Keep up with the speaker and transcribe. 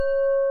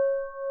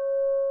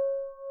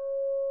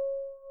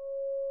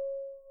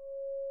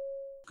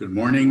Good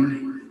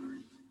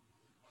morning,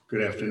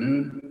 good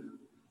afternoon.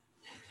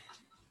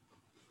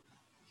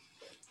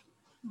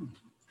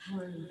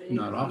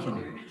 Not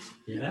often.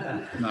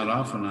 Yeah. Not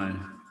often I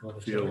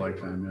feel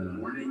like I'm in a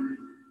morning.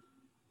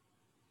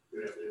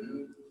 Good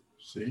afternoon.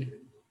 See?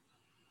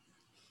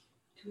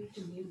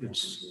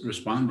 It's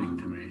responding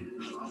to me.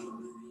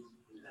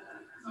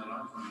 Not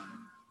often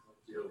I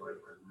feel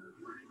like I'm in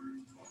a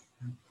morning.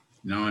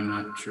 Now I'm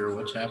not sure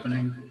what's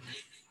happening.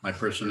 My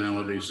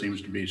personality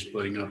seems to be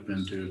splitting up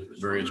into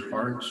various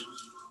parts.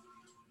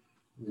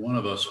 One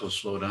of us will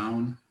slow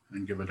down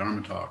and give a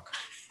Dharma talk.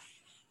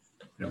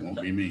 It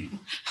won't be me.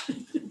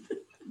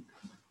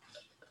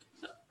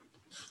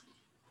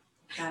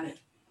 Got it.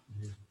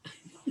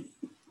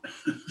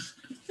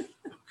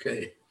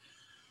 Okay.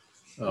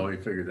 Oh, we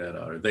figured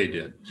that out, or they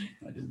did.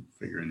 I didn't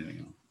figure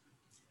anything out.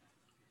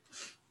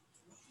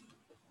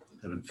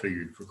 Haven't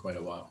figured for quite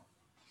a while.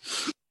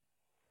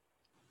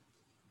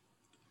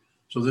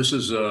 So this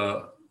is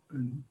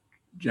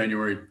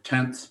January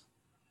 10th,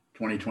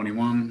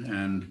 2021,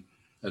 and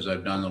as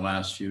I've done the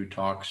last few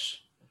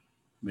talks,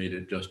 made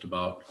it just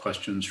about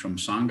questions from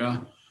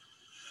Sangha.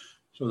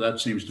 So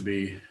that seems to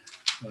be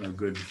a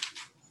good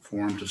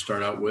form to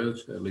start out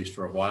with, at least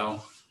for a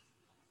while.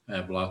 I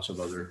have lots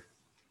of other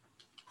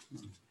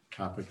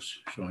topics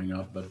showing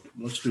up, but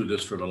let's do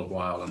this for a little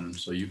while, and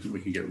so we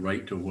can get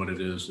right to what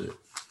it is that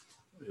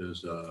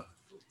is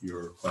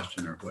your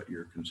question or what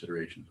your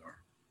considerations are.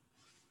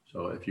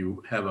 So if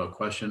you have a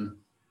question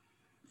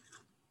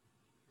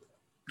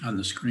on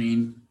the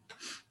screen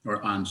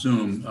or on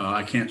Zoom,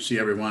 I can't see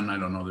everyone. I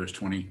don't know,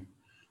 there's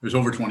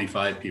over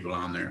 25 people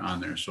on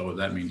there. So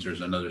that means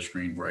there's another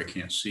screen where I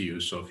can't see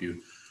you. So if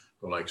you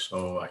go like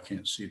so, I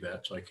can't see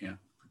that, so I can't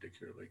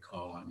particularly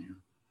call on you.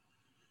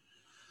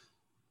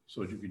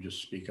 So if you could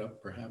just speak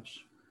up, perhaps.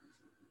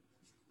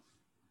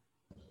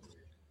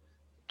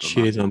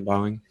 Cheers, I'm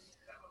bowing.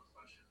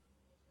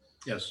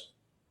 Yes.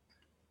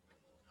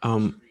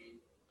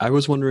 I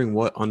was wondering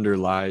what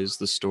underlies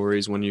the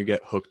stories when you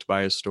get hooked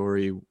by a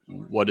story.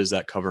 What is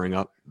that covering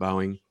up,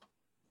 bowing?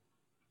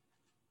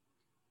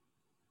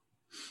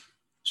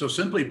 So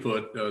simply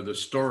put, the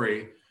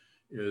story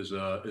is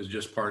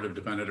just part of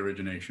dependent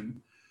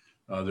origination.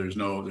 There's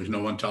no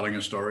one telling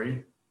a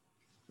story.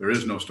 There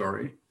is no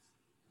story.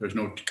 There's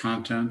no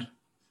content.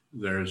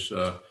 There's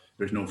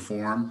no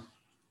form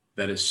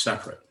that is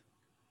separate.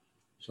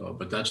 So,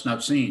 but that's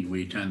not seen.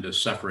 We tend to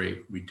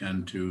separate. We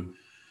tend to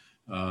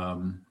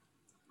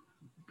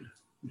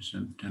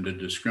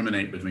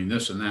discriminate between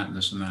this and that and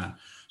this and that.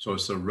 So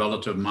it's the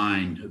relative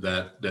mind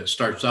that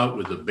starts out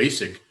with the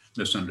basic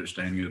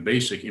misunderstanding, the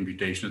basic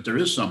imputation that there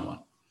is someone.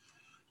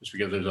 Just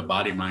because there's a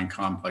body-mind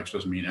complex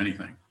doesn't mean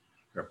anything.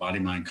 There are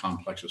body-mind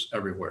complexes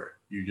everywhere.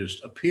 You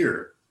just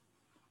appear.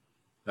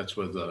 That's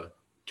with the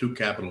 2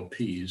 capital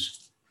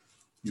P's.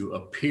 You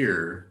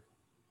appear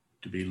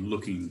to be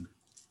looking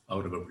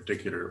out of a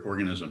particular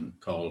organism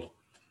called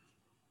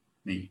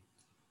me.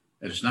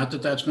 And it's not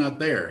that that's not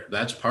there.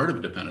 That's part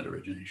of dependent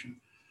origination.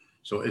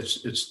 So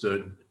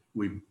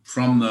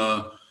from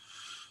the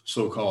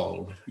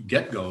so-called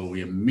get-go, we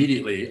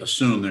immediately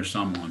assume there's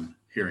someone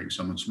hearing,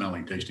 someone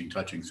smelling, tasting,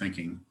 touching,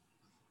 thinking,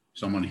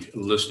 someone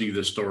listening to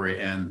the story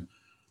and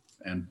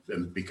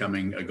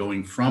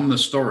going from the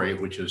story,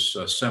 which is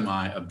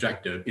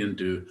semi-objective,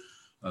 into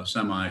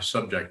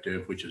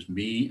semi-subjective, which is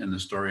me and the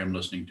story I'm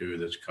listening to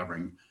that's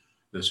covering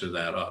this or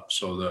that up.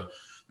 So the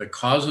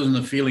causes and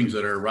the feelings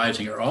that are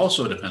arising are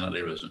also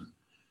dependently arisen,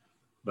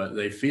 but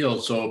they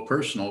feel so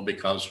personal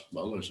because,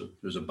 well,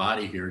 there's a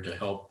body here to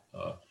help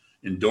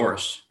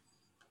endorse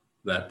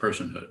that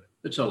personhood.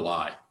 It's a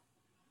lie.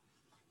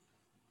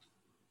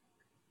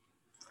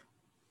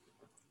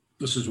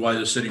 This is why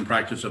the sitting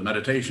practice of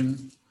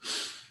meditation,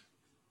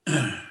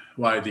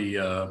 why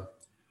the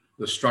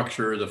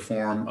structure, the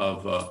form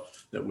of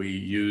that we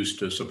use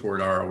to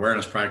support our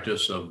awareness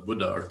practice of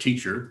Buddha, our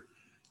teacher,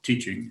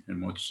 teaching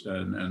and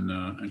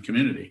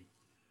community,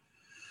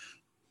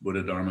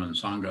 Buddha, Dharma, and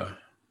Sangha.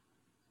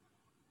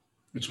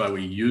 That's why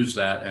we use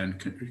that and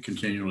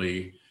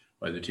continually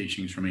by the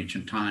teachings from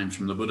ancient times,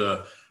 from the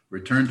Buddha,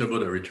 return to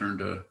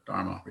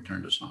Dharma,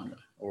 return to Sangha,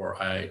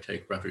 or I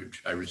take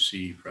refuge, I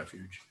receive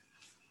refuge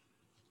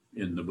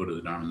in the Buddha,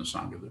 the Dharma, and the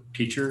Sangha. The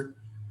teacher,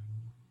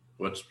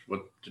 what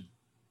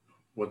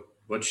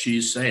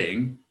she's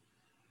saying,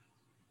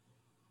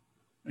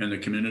 and the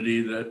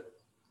community that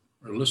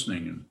are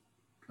listening and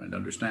trying to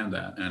understand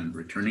that, and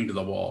returning to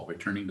the wall,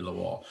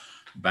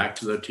 back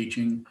to the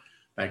teaching,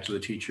 back to the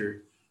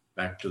teacher,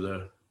 back to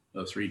the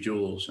 3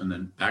 jewels, and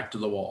then back to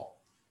the wall.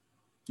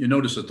 You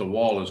notice that the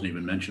wall isn't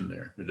even mentioned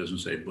there. It doesn't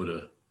say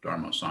Buddha,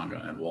 Dharma,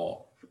 Sangha, and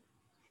wall,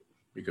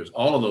 because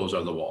all of those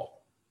are the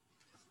wall.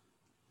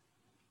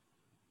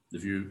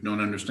 If you don't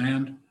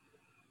understand,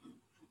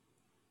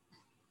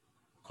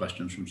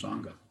 questions from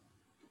Sangha.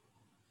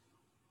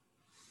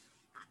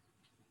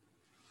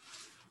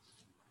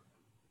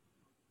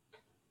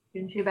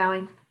 Junshi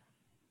bowing.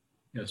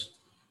 Yes.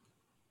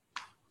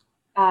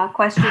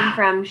 Question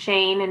from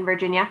Shane in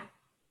Virginia.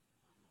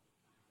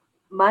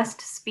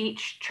 Must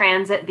speech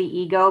transit the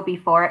ego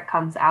before it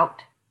comes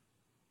out?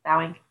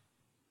 Bowing.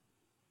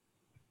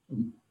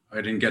 I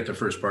didn't get the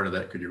first part of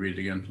that. Could you read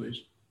it again,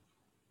 please?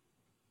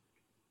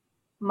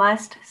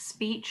 Must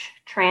speech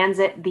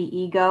transit the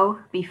ego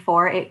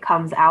before it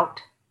comes out?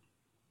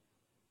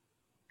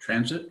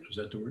 Transit, is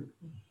that the word?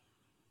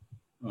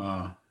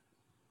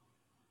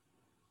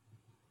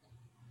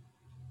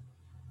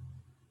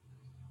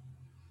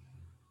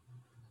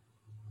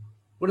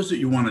 What is it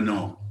you want to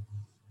know?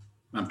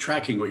 I'm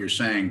tracking what you're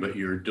saying, but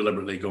you're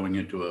deliberately going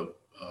into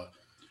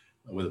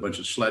with a bunch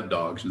of sled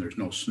dogs and there's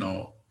no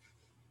snow.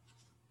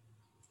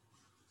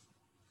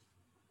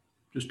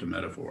 Just a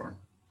metaphor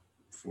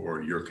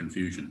for your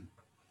confusion.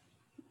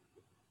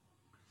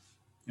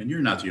 And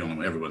you're not the only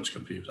one. Everyone's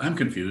confused. I'm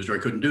confused, or I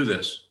couldn't do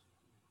this.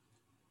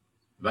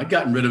 If I'd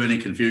gotten rid of any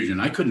confusion,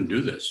 I couldn't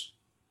do this.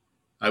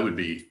 I would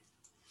be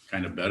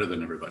kind of better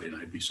than everybody, and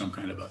I'd be some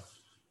kind of a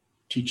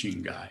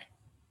teaching guy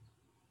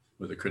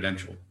with a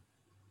credential.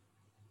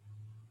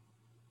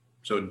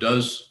 So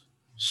does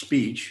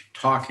speech,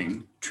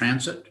 talking,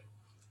 transit?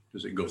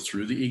 Does it go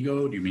through the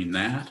ego? Do you mean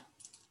that?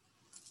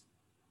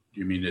 Do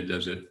you mean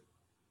does it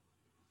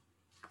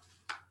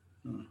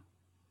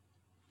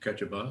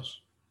catch a bus?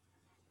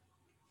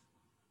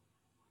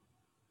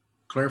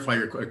 Clarify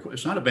your question.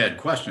 It's not a bad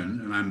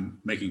question, and I'm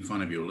making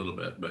fun of you a little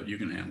bit, but you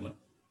can handle it.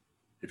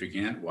 If you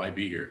can't, why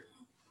be here?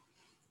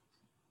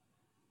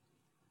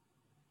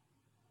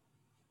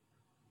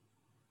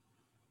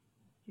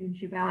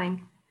 Junju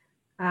bowing.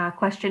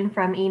 Question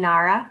from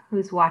Inara,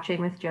 who's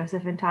watching with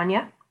Joseph and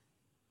Tanya.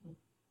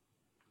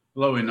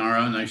 Hello,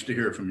 Inara. Nice to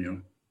hear from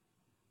you.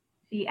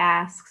 She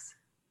asks,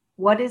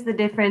 what is the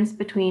difference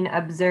between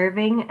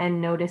observing and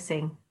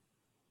noticing?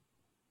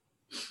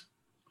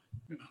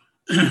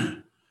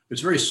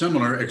 It's very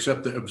similar,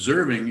 except that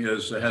observing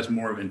has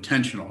more of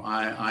intentional.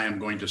 I am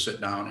going to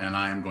sit down and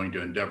I am going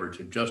to endeavor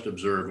to just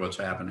observe what's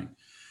happening.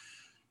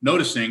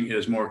 Noticing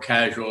is more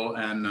casual,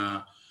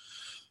 and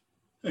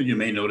you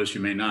may notice,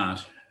 you may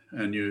not.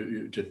 And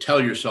you to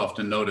tell yourself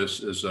to notice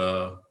is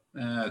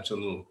it's a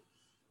little.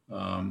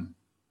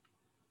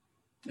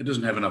 It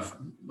doesn't have enough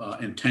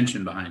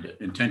intention behind it.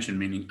 Intention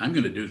meaning I'm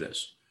going to do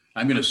this.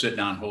 I'm going to sit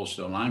down whole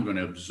still, and I'm going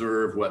to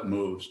observe what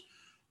moves.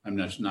 I'm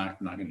not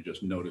going to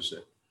just notice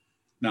it.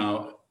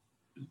 Now,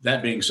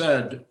 that being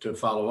said, to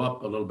follow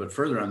up a little bit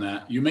further on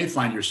that, you may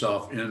find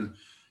yourself in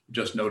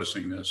just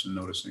noticing this and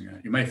noticing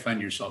that. You may find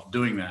yourself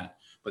doing that,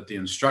 but the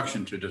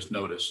instruction to just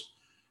notice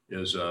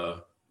is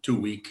too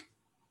weak.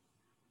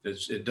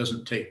 It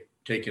doesn't take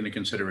into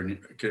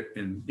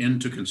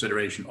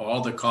consideration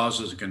all the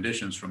causes and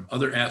conditions from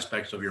other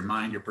aspects of your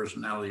mind, your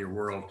personality, your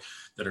world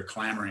that are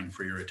clamoring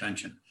for your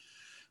attention.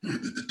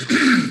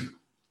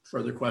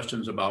 Further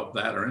questions about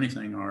that or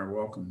anything are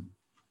welcome.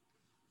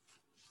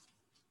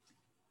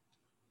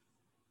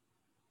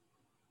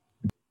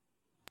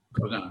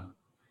 Go down.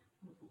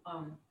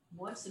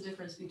 What's the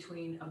difference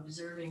between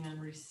observing and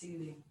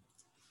receiving?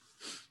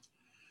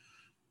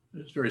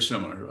 It's very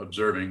similar.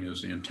 Observing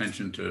is the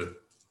intention to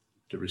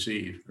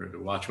receive or to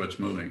watch what's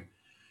moving,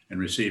 and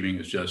receiving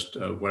is just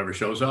whatever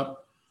shows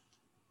up.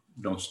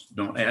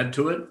 Don't add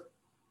to it,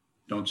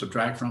 don't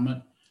subtract from it,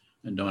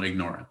 and don't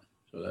ignore it.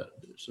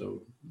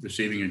 So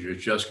receiving is you're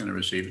just going to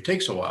receive. It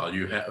takes a while.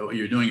 What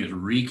you're doing is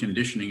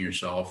reconditioning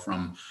yourself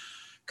from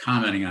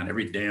commenting on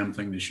every damn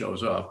thing that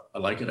shows up. I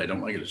like it. I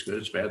don't like it. It's good.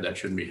 It's bad. That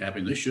shouldn't be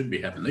happening. This should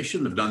be happening. They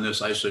shouldn't have done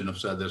this. I shouldn't have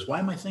said this. Why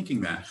am I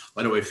thinking that?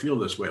 Why do I feel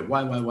this way?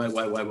 Why?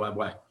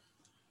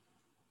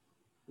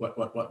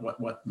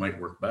 What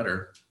might work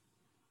better?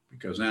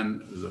 Because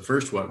then the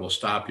first what will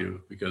stop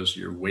you because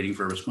you're waiting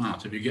for a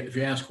response. If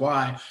you ask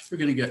why, you're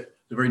going to get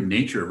the very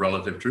nature of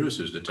relative truth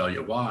is to tell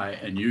you why.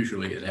 And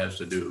usually it has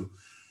to do,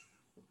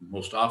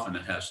 most often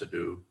it has to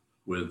do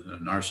with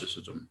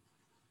narcissism.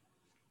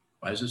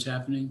 Why is this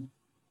happening?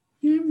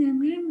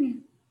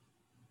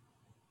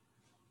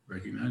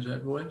 Recognize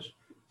that voice?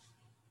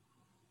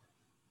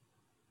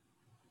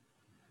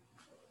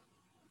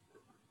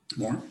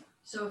 More?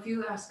 So if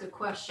you ask a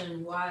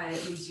question, why,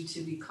 it leads you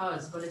to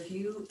because. But if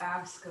you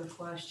ask a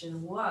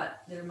question,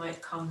 what, there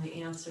might come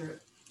the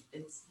answer,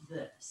 it's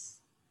this.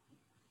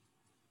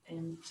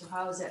 And so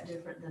how is that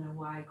different than a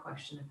why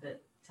question if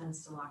it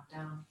tends to lock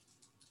down?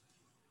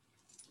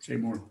 Say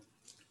more.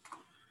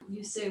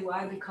 You say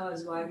why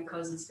because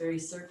it's very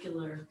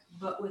circular,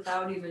 but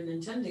without even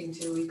intending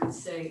to, we could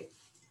say,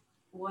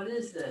 what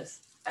is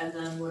this? And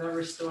then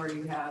whatever story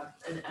you have,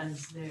 it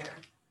ends there.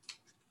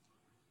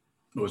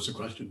 What's the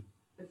question?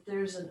 If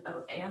there's an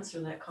answer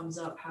that comes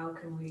up, how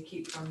can we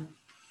keep from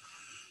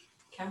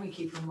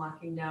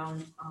locking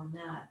down on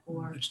that?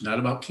 Or it's not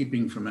about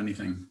keeping from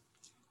anything.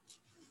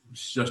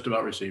 It's just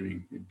about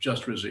receiving. You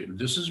just receive.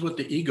 This is what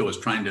the ego is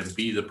trying to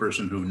be, the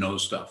person who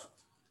knows stuff.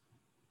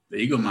 The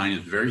ego mind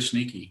is very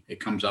sneaky. It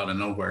comes out of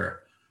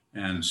nowhere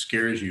and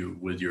scares you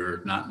with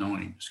your not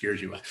knowing.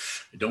 Scares you. I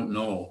don't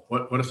know.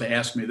 What if they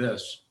ask me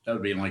this? That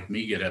would be like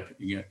me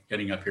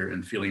getting up here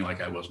and feeling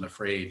like I wasn't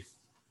afraid.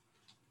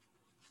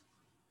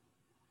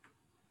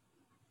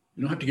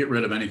 You don't have to get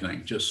rid of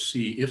anything. Just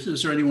see,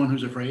 is there anyone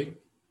who's afraid?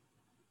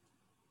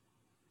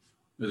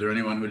 Is there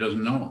anyone who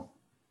doesn't know?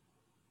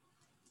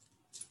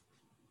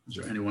 Is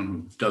there anyone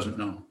who doesn't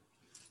know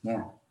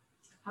more?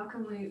 How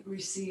can we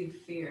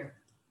receive fear?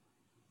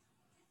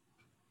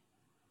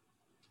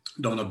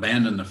 Don't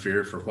abandon the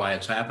fear for why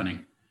it's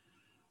happening.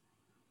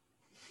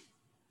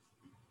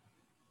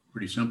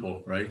 Pretty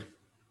simple, right?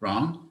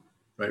 Wrong?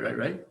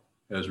 Right.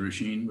 As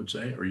Rushin would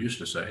say, or used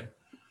to say.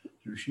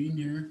 Is Rushin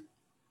here?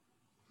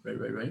 Right.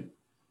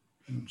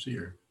 I don't see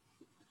her.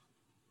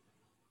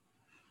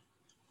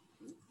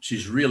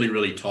 She's really,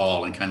 really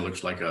tall and kind of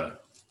looks like a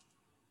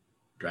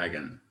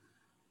dragon.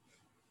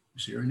 You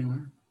see her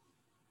anywhere?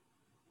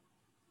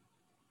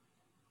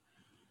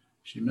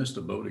 She missed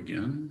the boat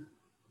again.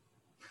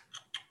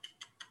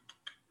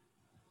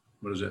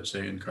 What does that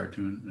say in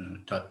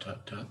cartoon? Tut.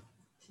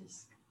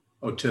 Tisk.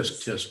 Oh,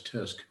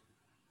 tisk.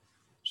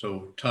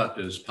 So tut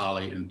is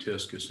Pali and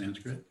tisk is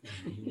Sanskrit.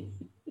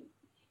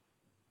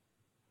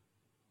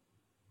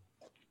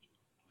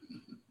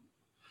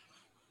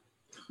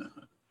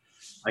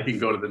 I can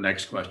go to the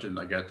next question.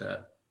 I got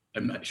that.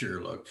 I'm not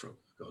sure. Look,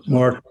 goes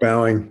Mark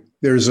bowing.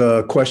 There's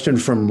a question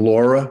from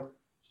Laura.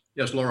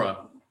 Yes,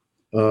 Laura.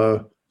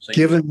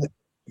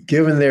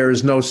 Given there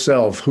is no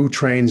self, who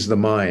trains the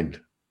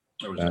mind?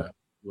 There was that.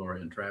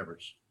 Laura and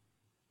Travers.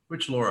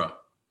 Which Laura?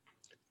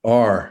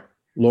 Laura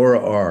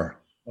R.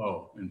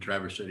 Oh, in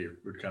Traverse City,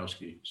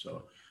 Rutkowski.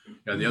 So,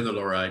 yeah, the other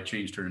Laura, I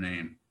changed her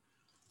name.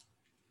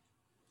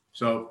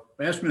 So,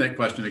 ask me that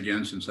question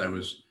again since I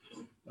was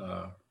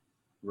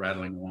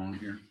rattling along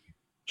here.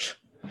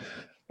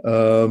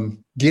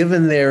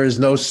 Given there is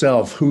no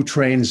self, who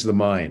trains the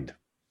mind?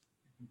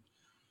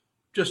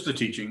 Just the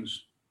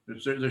teachings.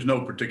 There's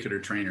no particular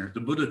trainer. The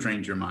Buddha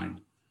trains your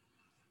mind.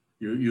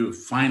 You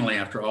finally,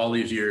 after all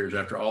these years,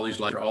 after all these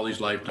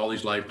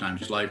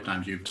lifetimes,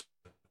 you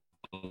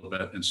a little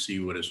bit and see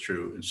what is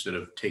true instead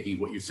of taking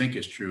what you think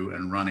is true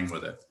and running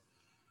with it,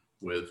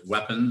 with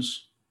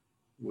weapons,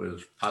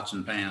 with pots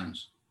and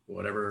pans,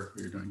 whatever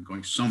you're doing,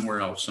 going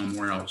somewhere else. There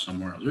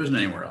isn't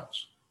anywhere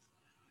else.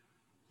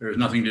 There's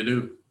nothing to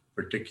do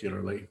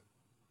particularly.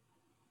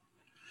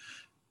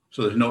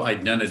 So there's no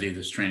identity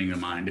that's training the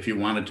mind. If you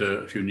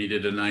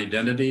needed an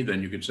identity,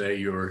 then you could say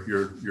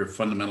your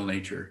fundamental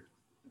nature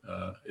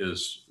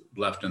is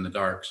left in the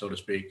dark, so to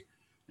speak.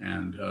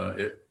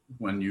 And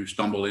when you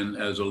stumble in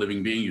as a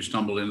living being, you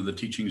stumble into the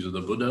teachings of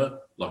the Buddha,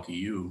 lucky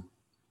you.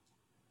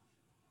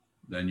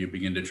 Then you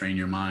begin to train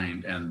your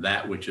mind, and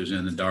that which is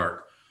in the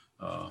dark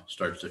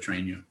starts to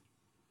train you.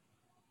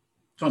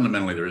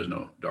 Fundamentally, there is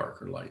no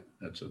dark or light.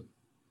 That's an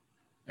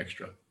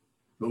extra.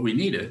 But we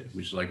need it,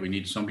 which is like we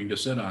need something to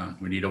sit on.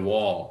 We need a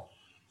wall.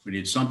 We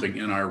need something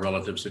in our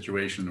relative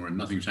situation where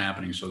nothing's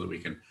happening so that we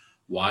can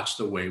watch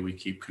the way we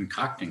keep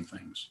concocting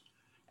things,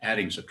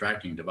 adding,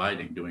 subtracting,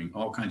 dividing, doing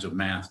all kinds of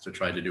math to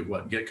try to do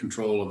what? Get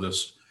control of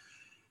this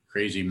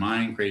crazy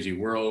mind, crazy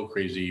world,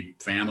 crazy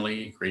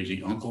family,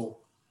 crazy uncle,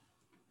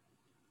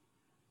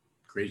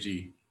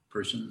 crazy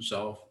person,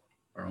 self,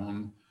 our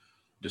own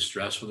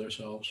distress with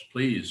ourselves.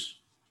 Please,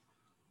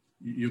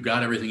 you've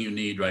got everything you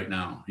need right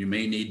now. You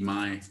may need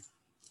my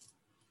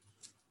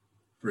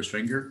first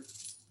finger,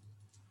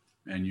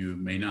 and you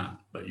may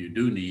not, but you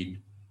do need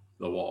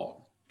the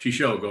wall.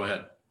 Chisho, go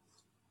ahead.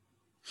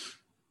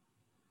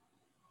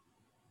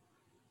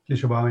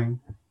 Chisho bowing.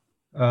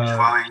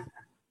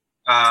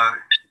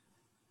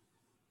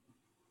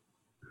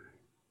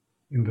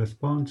 In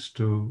response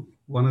to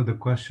one of the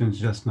questions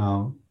just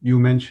now, you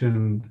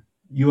mentioned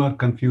you are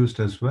confused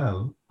as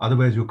well,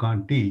 otherwise you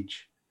can't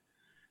teach.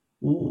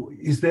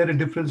 Is there a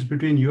difference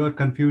between your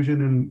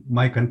confusion and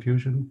my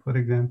confusion, for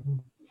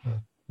example?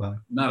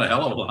 Not a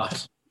hell of a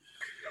lot.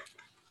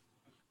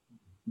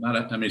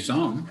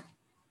 Some.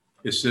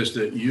 It's just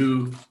that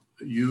you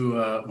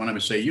when I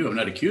would say you, I'm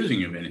not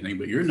accusing you of anything,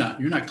 but you're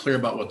not clear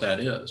about what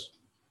that is.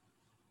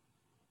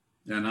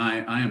 And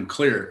I am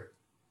clear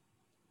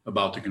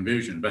about the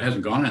confusion, but it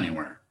hasn't gone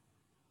anywhere.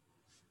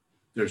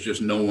 There's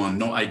just no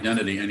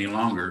identity any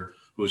longer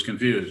who is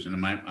confused. And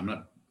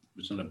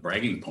it's not a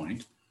bragging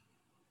point.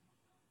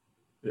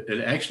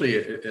 It actually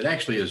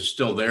is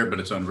still there, but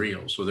it's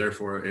unreal. So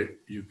therefore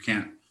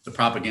the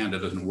propaganda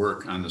doesn't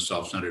work on the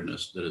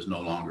self-centeredness that is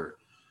no longer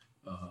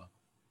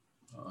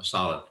a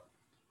solid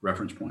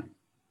reference point.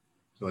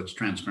 So it's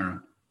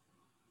transparent.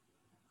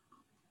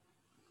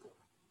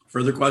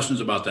 Further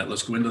questions about that?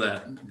 Let's go into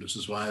that. This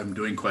is why I'm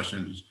doing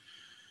questions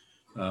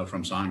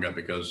from Sangha,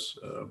 because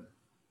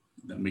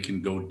then we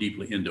can go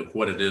deeply into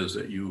what it is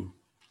that you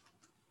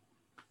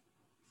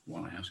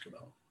want to ask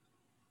about.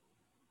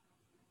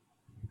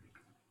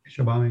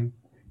 Shabami,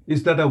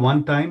 is that a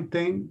one-time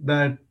thing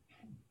that,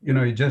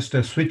 just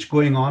a switch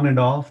going on and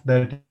off,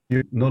 that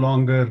you're no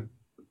longer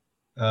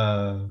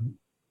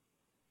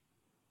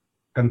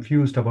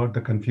confused about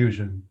the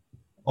confusion?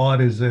 Or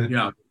is it?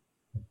 Yeah.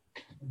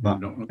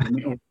 Don't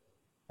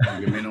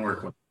give me no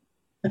work.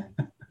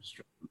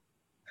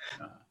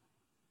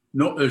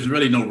 No, there's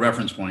really no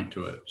reference point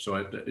to it. So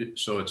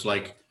it's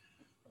like,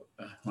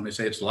 when I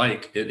say it's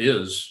like, it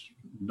is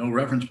no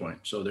reference point.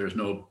 So there's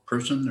no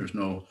person,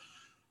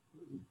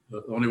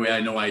 the only way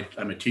I know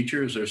I'm a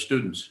teacher is there's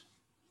students.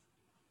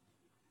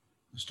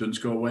 The students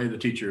go away, the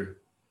teacher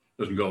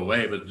doesn't go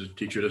away, but the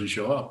teacher doesn't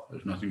show up.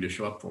 There's nothing to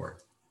show up for.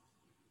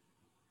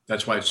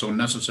 That's why it's so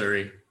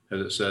necessary,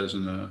 as it says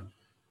in the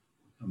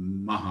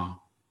Maha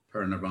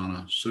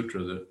Parinirvana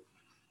Sutra that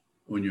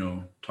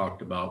Unyo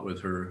talked about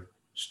with her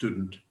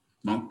student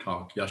monk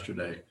talk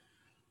yesterday.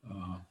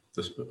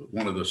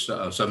 One of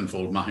the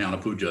sevenfold Mahayana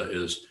Puja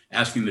is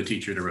asking the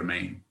teacher to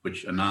remain,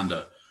 which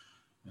Ananda,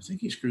 I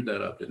think he screwed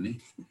that up, didn't he?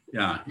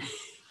 Yeah.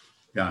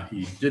 Yeah,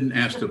 he didn't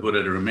ask the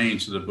Buddha to remain,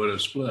 so the Buddha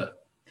split.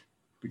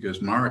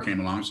 Because Mara came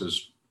along and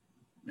says,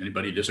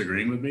 anybody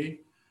disagreeing with me?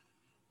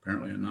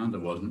 Apparently Ananda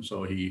wasn't,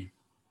 so he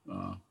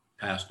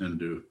passed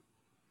into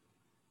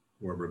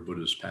wherever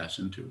Buddhas pass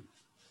into.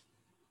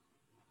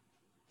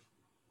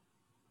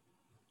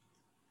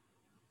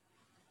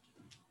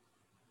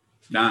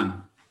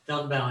 Don.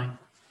 Don Bowing.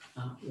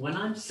 When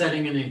I'm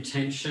setting an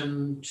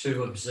intention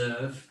to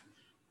observe,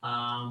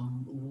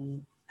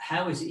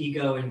 how is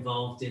ego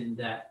involved in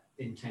that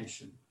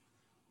intention?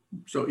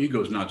 So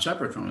ego is not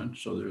separate from it.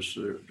 So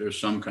there's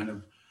some kind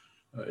of,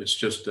 it's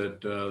just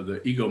that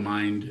the ego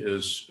mind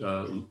is,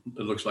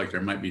 it looks like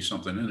there might be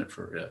something in it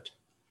for it.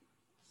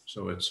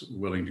 So it's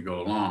willing to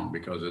go along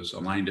because it's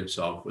aligned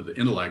itself with the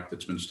intellect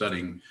that's been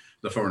studying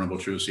the Four Noble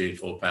Truths, the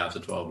Eightfold Path, the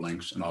 12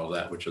 Links, and all of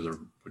that, which are the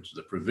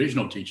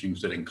provisional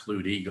teachings that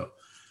include ego.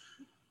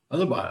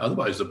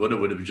 Otherwise, the Buddha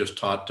would have just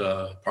taught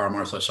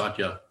Paramartha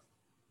Satya,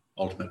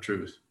 ultimate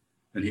truth.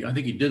 And I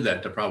think he did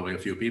that to probably a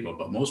few people,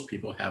 but most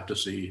people have to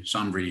see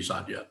Samvriti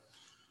Satya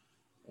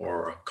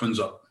or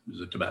Kunzup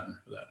is a Tibetan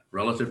for that.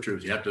 Relative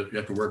truth. You have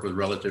to work with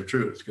relative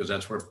truth because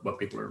that's what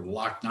people are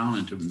locked down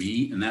into,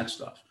 me and that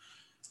stuff.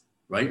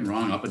 Right and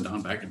wrong, up and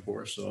down, back and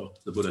forth. So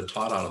the Buddha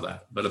taught out of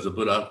that. But if the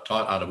Buddha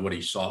taught out of what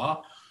he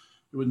saw,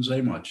 he wouldn't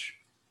say much.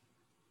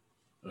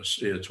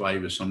 It's why he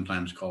was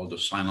sometimes called the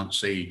silent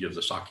sage of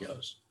the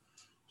Sakyas.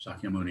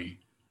 Sakyamuni.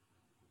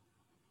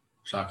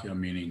 Sakya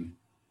meaning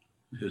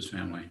his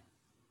family.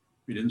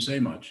 He didn't say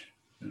much.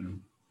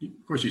 And of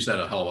course, he said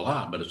a hell of a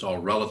lot, but it's all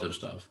relative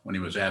stuff. When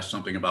he was asked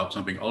something about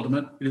something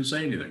ultimate, he didn't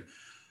say anything.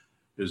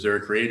 Is there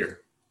a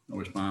creator? No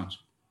response.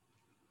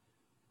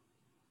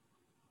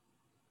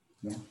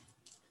 More?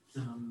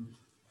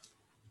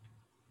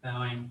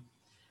 Bowing.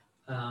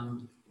 I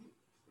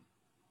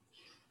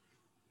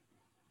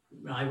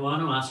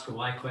want to ask a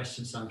why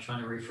question, so I'm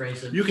trying to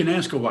rephrase it. You can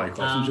ask a why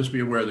question, just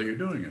be aware that you're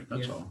doing it.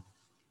 That's all.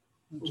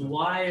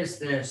 Why is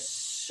there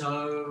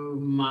so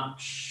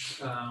much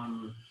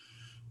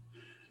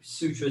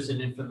sutras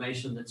and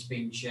information that's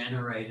been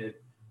generated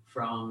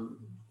from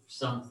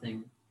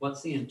something?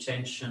 What's the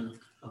intention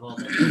of all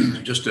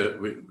that? just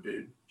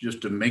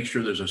to make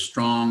sure there's a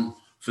strong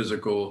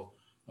physical.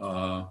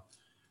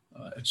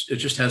 It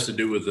just has to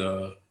do with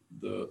the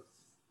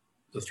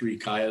three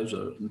kayas: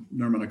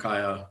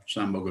 Nirmanakaya,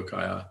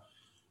 Sambhogakaya,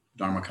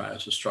 Dharmakaya.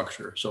 It's a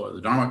structure. So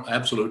the Dharma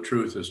absolute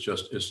truth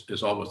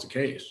is always the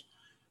case.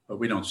 But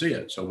we don't see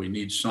it. So we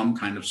need some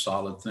kind of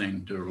solid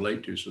thing to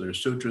relate to. So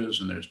there's sutras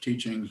and there's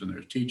teachings and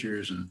there's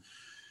teachers, and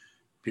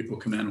people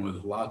come in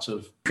with lots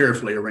of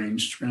carefully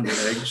arranged scrambled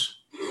eggs,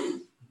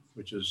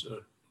 which is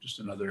just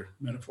another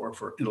metaphor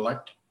for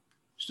intellect,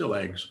 still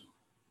eggs,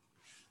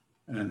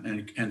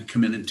 and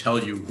come in and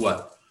tell you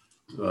what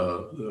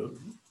the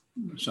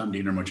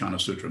Sandhi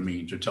Nirmochana Sutra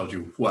means. It tells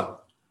you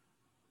what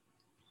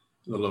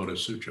the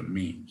Lotus Sutra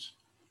means.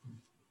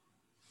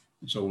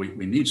 And so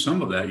we need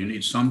some of that. You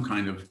need some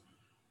kind of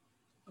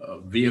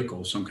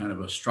vehicle, some kind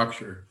of a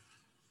structure,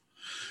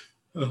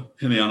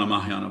 Hinayana,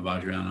 Mahayana,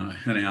 Vajrayana,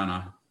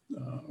 Hinayana,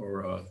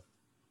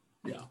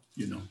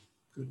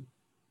 good.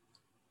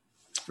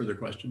 Further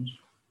questions?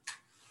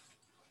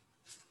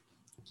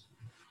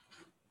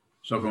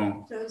 So go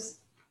on.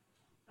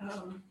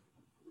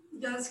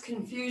 Does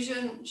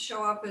confusion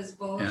show up as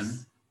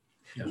both?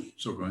 Yeah,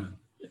 so go ahead.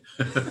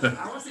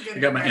 I wasn't gonna I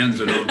got my ends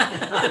in it.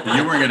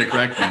 You weren't going to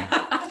correct me.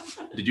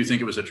 Did you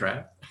think it was a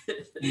trap?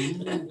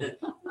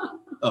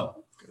 Oh.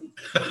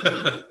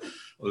 It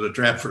was a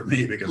trap for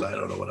me because I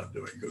don't know what I'm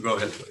doing. Go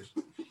ahead, please.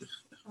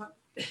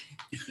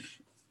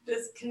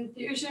 Does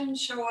confusion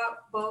show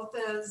up both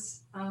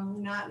as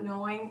not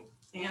knowing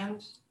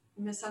and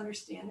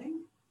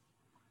misunderstanding?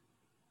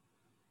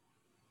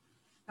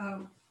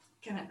 I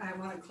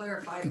want to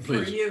clarify for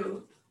Please.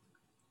 you.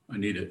 I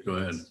need it. Go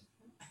ahead.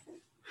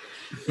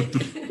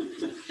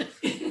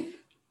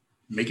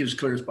 Make it as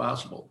clear as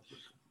possible.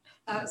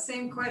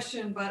 Same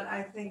question, but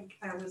I think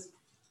I was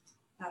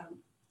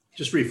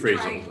Just rephrase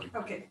trying. the whole thing.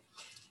 Okay.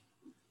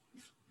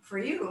 For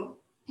you,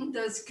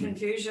 does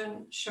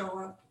confusion show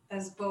up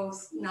as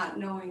both not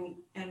knowing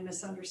and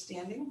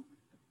misunderstanding?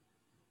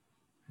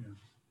 Yeah,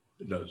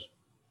 it does.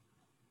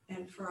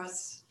 And for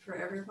us, for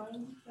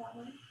everyone that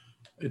way?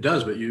 It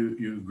does, but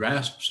you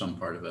grasp some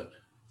part of it.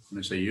 When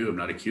I say you, I'm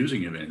not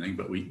accusing you of anything,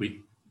 but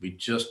we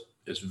just,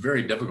 it's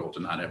very difficult to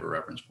not have a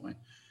reference point.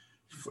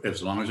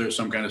 As long as there's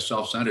some kind of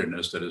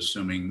self-centeredness that is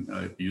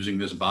assuming using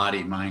this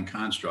body-mind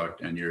construct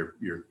and your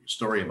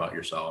story about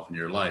yourself and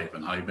your life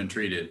and how you've been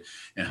treated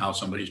and how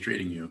somebody's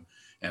treating you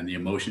and the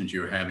emotions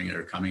you're having that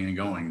are coming and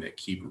going that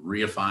keep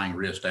reifying,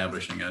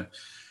 reestablishing it.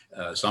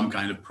 some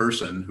kind of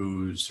person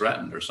who's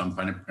threatened, or some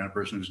kind of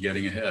person who's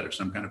getting ahead, or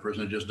some kind of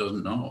person that just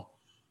doesn't know.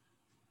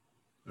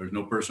 There's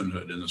no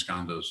personhood in the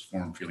skandhas: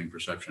 form, feeling,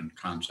 perception,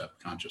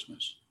 concept,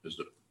 consciousness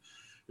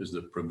is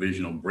the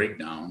provisional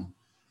breakdown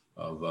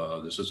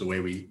of this is the way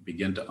we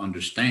begin to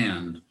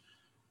understand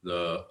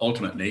the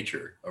ultimate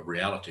nature of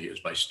reality, is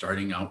by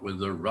starting out with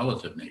the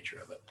relative nature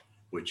of it,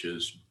 which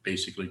is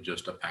basically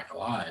just a pack of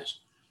lies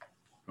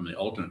from the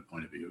ultimate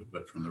point of view.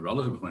 But from the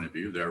relative point of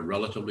view, they're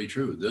relatively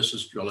true. This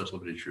is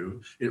relatively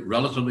true. It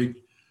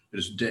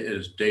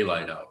is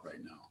daylight out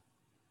right now.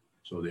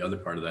 So the other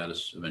part of that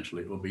is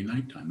eventually it will be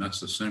nighttime. That's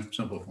the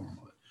simple form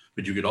of it.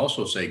 But you could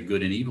also say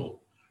good and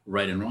evil,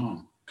 right and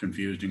wrong,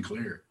 confused and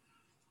clear.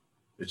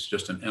 It's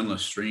just an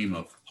endless stream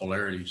of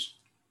polarities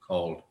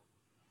called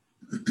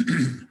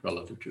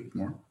relative truth.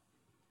 More?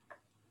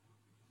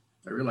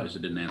 I realize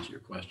it didn't answer your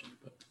question,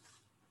 but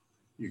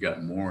you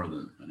got more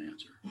than an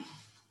answer.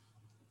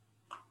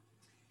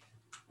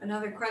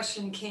 Another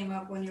question came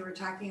up when you were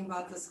talking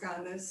about the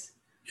skandhas.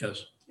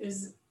 Yes.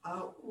 Is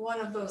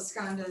one of those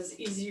skandhas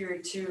easier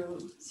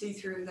to see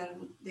through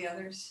than the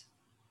others?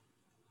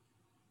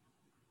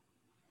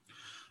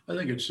 I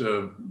think it's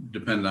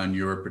depend on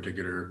your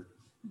particular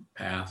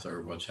path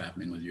or what's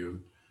happening with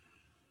you.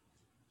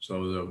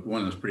 So the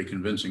one that's pretty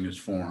convincing is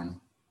form,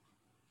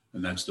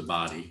 and that's the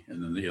body,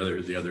 and then the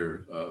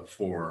other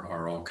four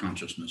are all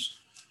consciousness: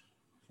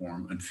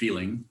 form and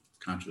feeling,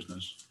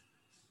 consciousness,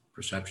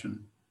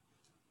 perception,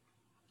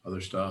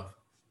 other stuff,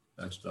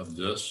 that stuff,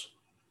 this,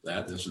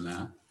 and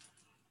that.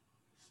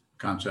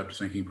 Concept,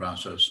 thinking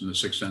process, and the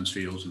six sense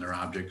fields and their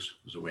objects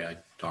is the way I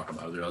talk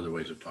about it. There are other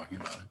ways of talking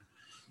about it.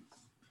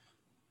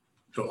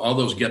 So all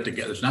those get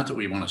together. It's not that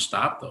we want to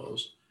stop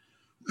those,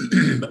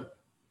 but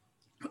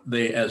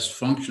they, as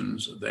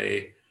functions,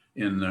 they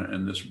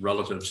in this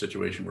relative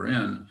situation we're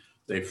in,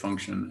 they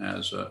function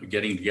as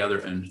getting together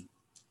and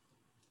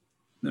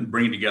then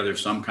bringing together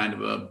some kind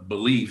of a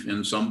belief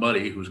in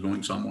somebody who's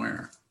going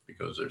somewhere,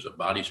 because there's a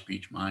body,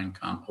 speech, mind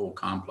whole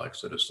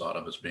complex that is thought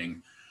of as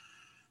being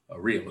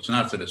real. It's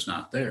not that it's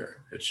not there.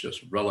 It's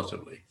just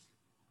relatively.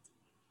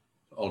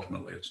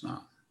 Ultimately, it's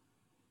not.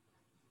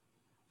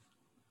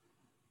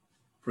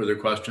 Further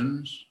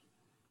questions?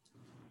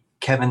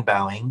 Kevin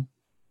Bowing.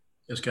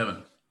 Yes,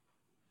 Kevin.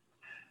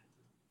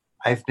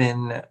 I've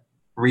been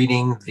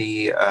reading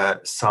the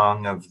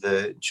Song of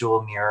the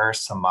Jewel Mirror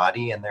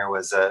Samadhi, and there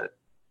was a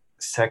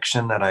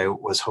section that I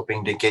was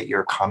hoping to get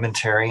your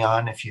commentary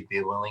on, if you'd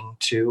be willing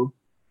to.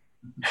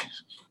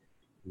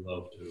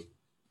 Love to.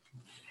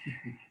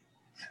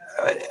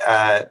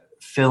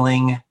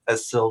 Filling a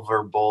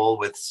silver bowl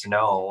with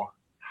snow,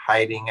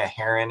 hiding a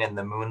heron in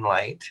the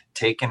moonlight,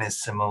 taken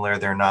as similar,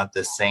 they're not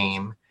the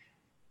same.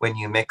 When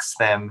you mix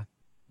them,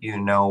 you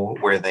know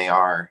where they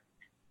are.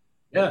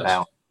 Yes.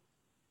 Now,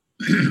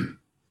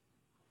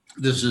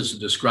 this is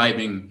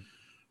describing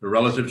the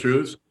relative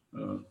truth,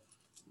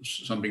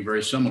 something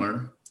very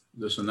similar,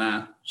 this and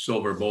that,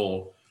 silver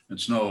bowl and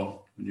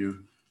snow.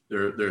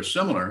 They're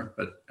similar,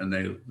 but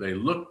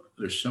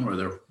they're similar.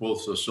 They're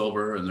both the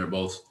silver, and they're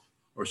both,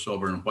 or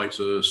silver and white.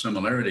 So there's a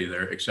similarity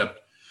there, except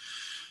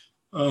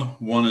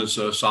one is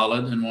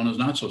solid and one is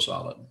not so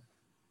solid.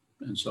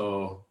 And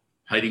so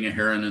hiding a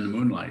heron in the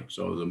moonlight.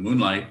 So the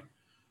moonlight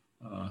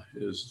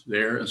is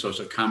there, and so it's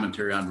a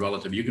commentary on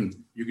relative. You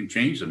can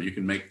change them. You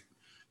can make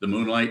the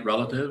moonlight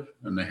relative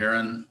and the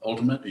heron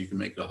ultimate. You can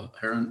make the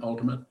heron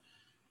ultimate,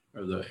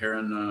 or the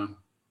heron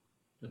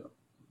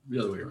the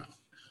other way around.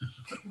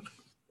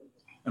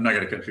 I'm not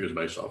going to confuse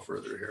myself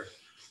further here,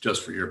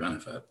 just for your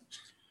benefit.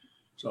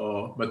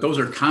 So, but those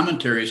are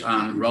commentaries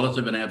on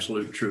relative and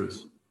absolute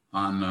truth,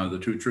 on the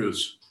two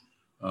truths,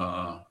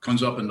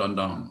 Kunzup and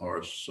Dundam,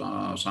 or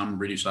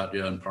Samvriti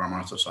Satya and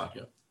Paramartha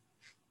Satya.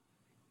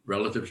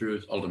 Relative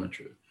truth, ultimate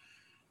truth.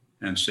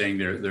 And saying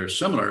they're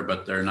similar,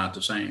 but they're not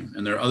the same.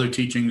 And there are other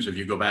teachings, if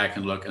you go back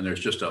and look, and there's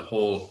just a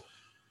whole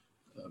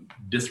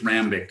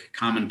dithyrambic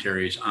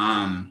commentaries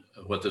on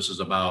what this is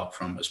about,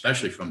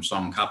 especially from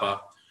Tsongkhapa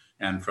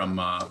and from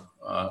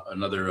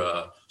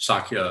another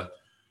Sakya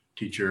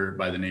teacher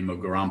by the name of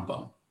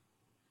Garampa.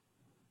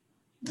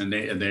 And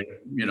they,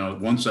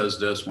 one says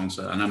this, one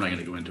says, and I'm not going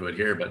to go into it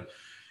here, but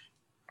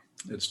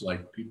it's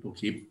like people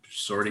keep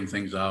sorting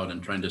things out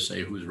and trying to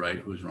say who's right,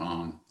 who's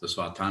wrong. The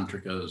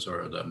Svatantrikas,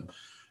 or the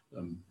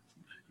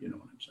you know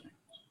what I'm saying.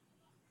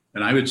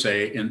 And I would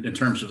say, in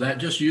terms of that,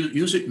 just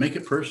use it, make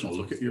it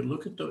personal.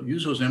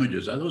 Use those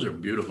images. Those are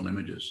beautiful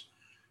images.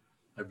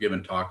 I've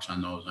given talks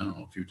on those, I don't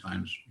know, a few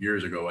times.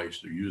 Years ago, I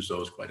used to use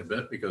those quite a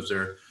bit, because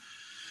they're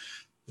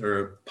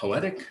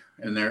poetic,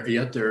 and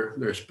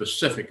they're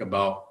specific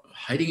about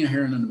hiding a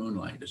heron in the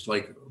moonlight. It's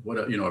like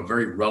a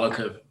very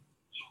relative,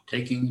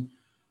 taking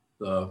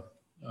the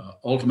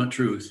ultimate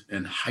truth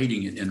and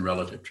hiding it in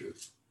relative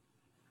truth,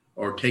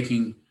 or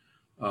taking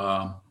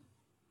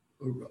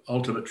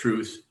ultimate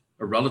truth,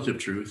 a relative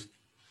truth,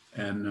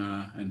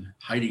 and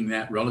hiding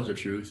that relative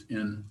truth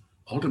in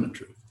ultimate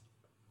truth.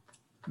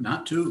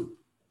 Not two,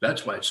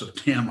 That's why it's so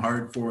damn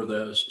hard for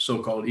the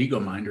so-called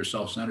ego mind or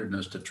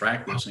self-centeredness to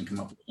track this and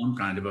come up with some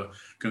kind of a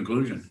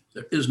conclusion.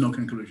 There is no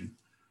conclusion.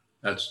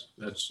 That's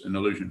an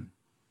illusion.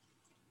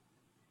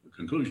 A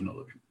conclusion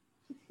illusion.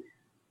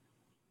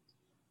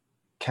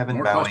 Kevin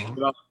More Bowing. questions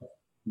about,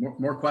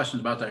 more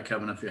questions about that,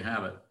 Kevin, if you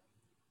have it.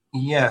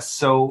 Yes.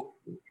 So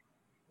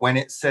when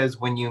it says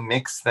when you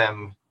mix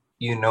them,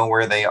 you know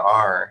where they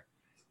are,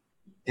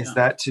 is Yeah.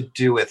 that to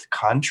do with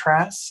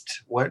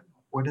contrast? What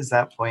is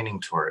that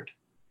pointing toward?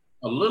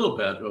 A little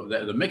bit of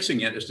that. The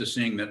mixing it is to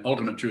seeing that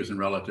ultimate truth and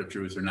relative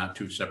truth are not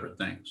two separate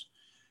things.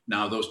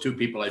 Now, those two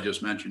people I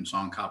just mentioned,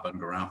 Tsongkhapa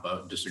and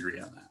Gorampa, disagree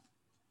on that.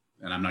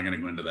 And I'm not going to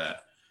go into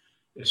that.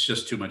 It's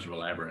just too much of a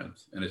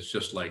labyrinth. And it's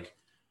just like,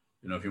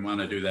 you know, if you want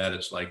to do that,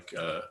 it's like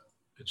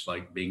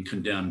being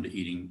condemned to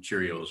eating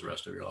Cheerios the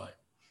rest of your life.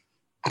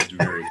 It's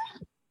very,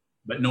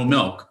 but no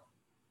milk.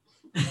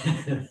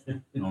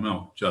 No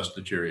milk, just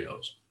the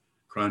Cheerios.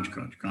 Crunch,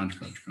 crunch, crunch,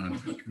 crunch,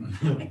 crunch, crunch,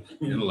 crunch.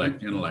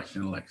 Intellect, intellect,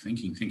 intellect,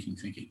 thinking, thinking,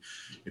 thinking.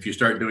 If you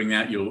start doing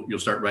that, you'll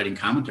start writing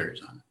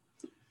commentaries on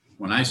it.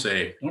 When I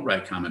say, don't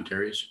write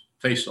commentaries,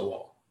 face the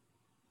wall.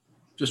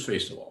 Just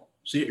face the wall.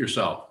 See it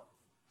yourself.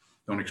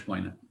 Don't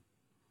explain it.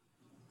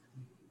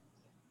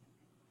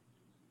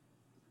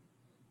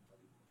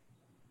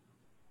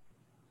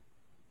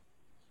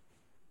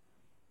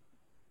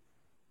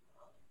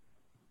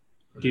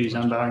 Views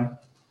on bowing.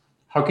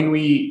 How can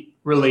we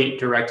relate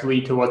directly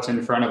to what's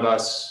in front of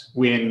us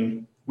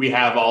when we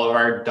have all of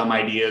our dumb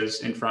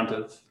ideas in front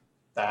of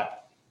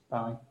that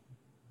bowing?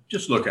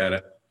 Just look at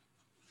it.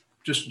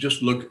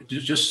 Just look.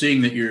 Just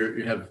seeing that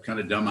you have kind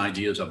of dumb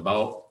ideas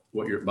about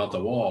what you're about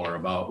the wall or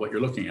about what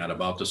you're looking at,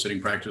 about the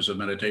sitting practice of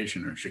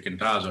meditation or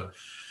shikantaza.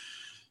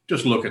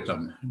 Just look at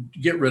them.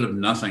 Get rid of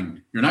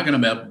nothing. You're not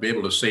going to be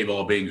able to save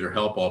all beings or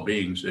help all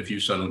beings if you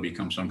suddenly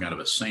become some kind of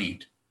a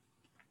saint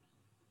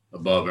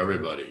above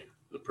everybody,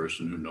 the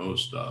person who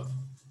knows stuff,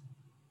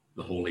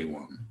 the Holy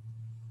One.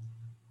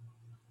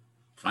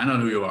 Find out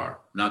who you are,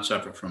 not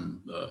separate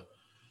from the,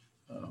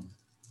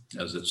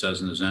 as it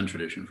says in the Zen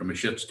tradition, from a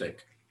shit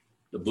stick,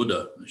 the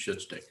Buddha, the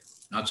shit stick,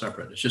 not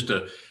separate. It's just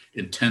an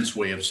intense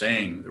way of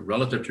saying the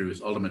relative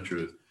truth, ultimate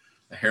truth,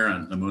 the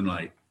heron, the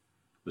moonlight,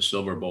 the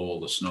silver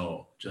bowl, the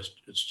snow.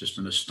 It's just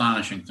an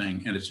astonishing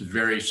thing. And it's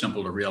very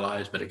simple to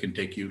realize, but it can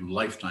take you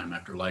lifetime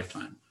after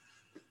lifetime,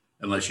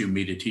 unless you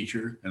meet a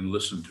teacher and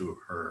listen to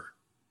her.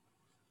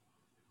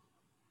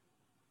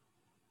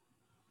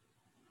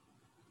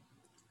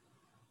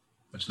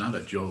 It's not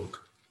a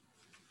joke.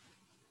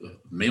 The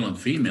male and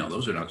female,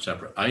 those are not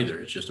separate either.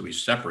 It's just that we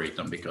separate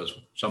them because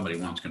somebody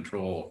wants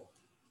control.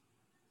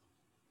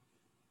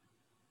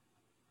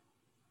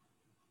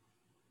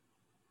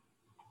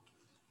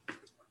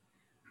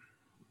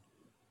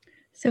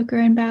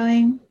 Sokeran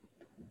Bowing.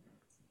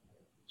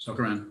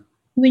 Sokeran.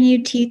 When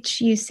you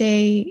teach, you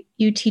say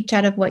you teach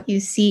out of what you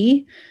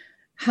see.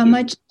 How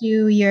much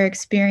do your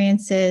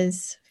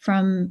experiences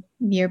from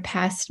your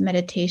past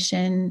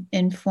meditation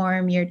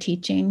inform your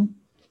teaching?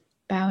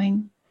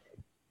 Bowing.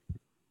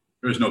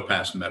 There is no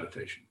past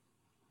meditation.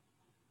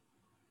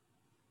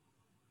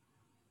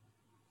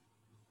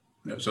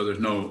 So there's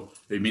no,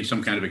 you mean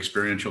some kind of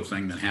experiential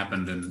thing that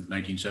happened in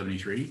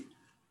 1973?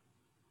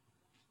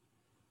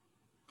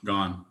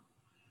 Gone.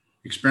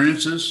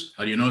 Experiences,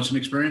 how do you know it's an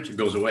experience? It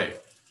goes away.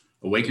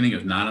 Awakening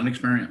is not an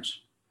experience.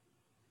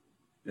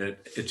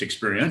 It's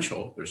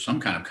experiential. There's some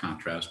kind of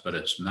contrast, but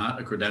it's not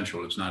a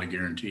credential. It's not a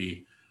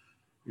guarantee.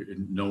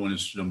 No one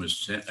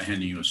is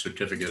handing you a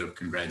certificate of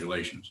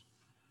congratulations.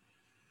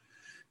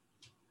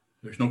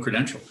 There's no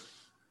credential.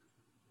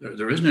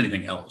 There isn't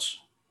anything else.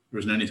 There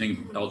isn't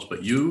anything else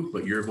but you,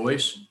 but your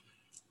voice,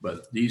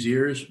 but these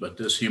ears, but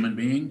this human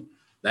being,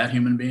 that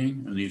human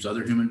being, and these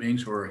other human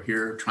beings who are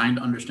here trying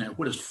to understand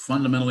what is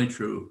fundamentally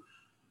true.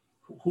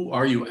 Who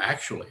are you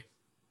actually?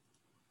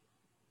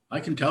 I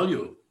can tell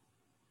you,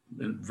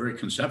 very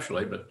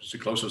conceptually, but it's the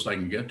closest I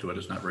can get to it.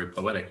 It's not very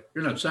poetic.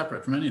 You're not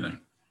separate from anything.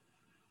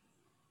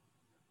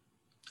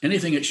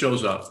 Anything that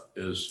shows up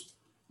is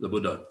the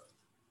Buddha.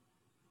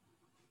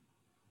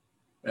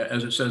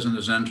 As it says in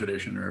the Zen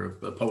tradition, or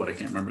a poet, I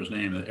can't remember his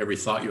name, that every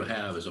thought you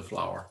have is a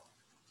flower.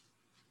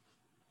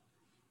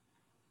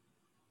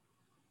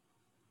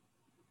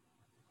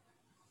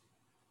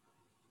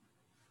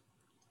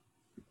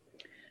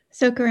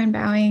 Sokeran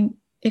Bowing,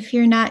 if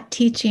you're not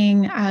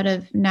teaching out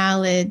of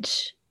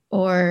knowledge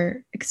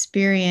or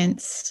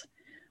experience,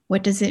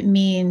 what does it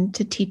mean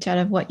to teach out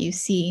of what you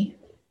see?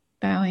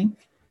 Bowing.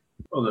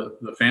 Well,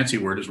 the fancy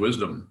word is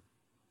wisdom.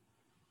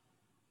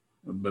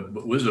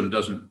 But wisdom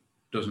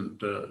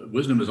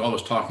wisdom is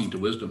always talking to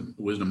wisdom.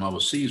 Wisdom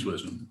always sees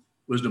wisdom.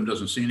 Wisdom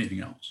doesn't see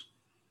anything else.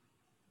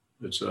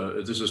 This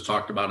is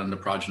talked about in the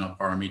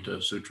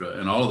Prajnaparamita Sutra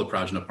and all of the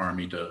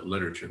Prajnaparamita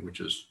literature, which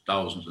is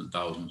thousands and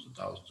thousands and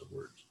thousands of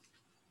words.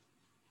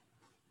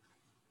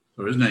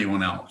 There isn't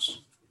anyone else.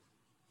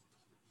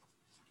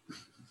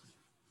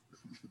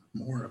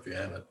 More if you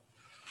have it.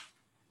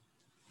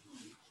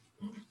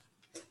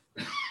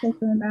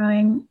 Sokeran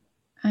Bowing.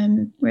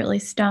 I'm really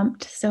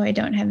stumped, so I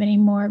don't have any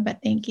more, but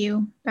thank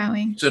you.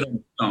 Bowing. Sit on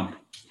the stump.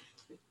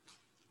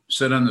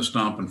 sit on the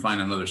stump and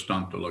find another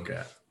stump to look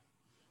at.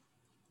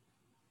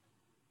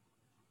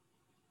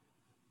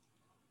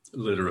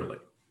 Literally.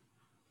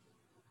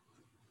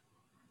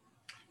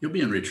 You'll be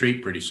in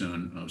retreat pretty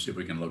soon. I'll see if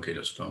we can locate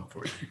a stump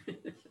for you.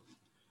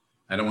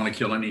 I don't want to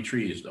kill any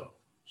trees though.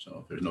 So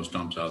if there's no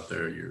stumps out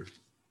there, you're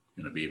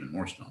going to be even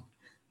more stumped.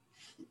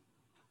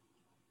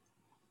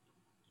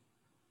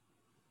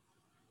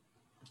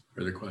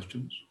 Further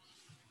questions?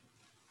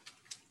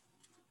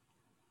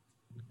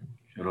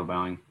 Shadow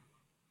bowing.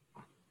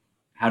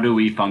 How do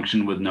we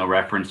function with no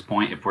reference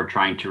point if we're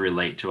trying to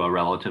relate to a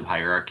relative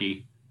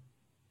hierarchy?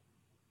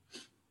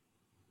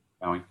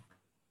 Bowing.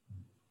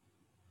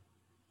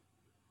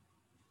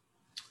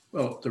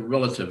 Well, the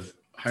relative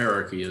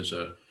hierarchy is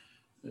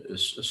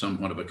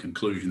somewhat of a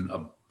conclusion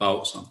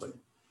about something.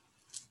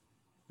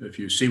 If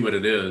you see what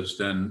it is,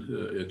 then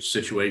it's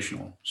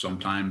situational.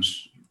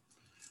 Sometimes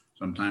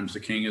the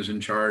king is in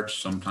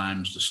charge.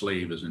 Sometimes the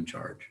slave is in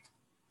charge.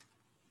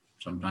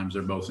 Sometimes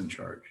they're both in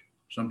charge.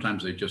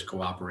 Sometimes they just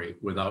cooperate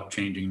without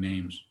changing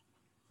names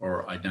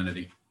or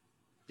identity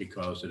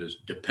because it is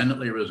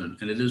dependently arisen,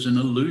 and it is an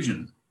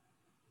illusion.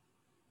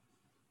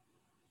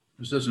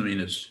 This doesn't mean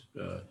it's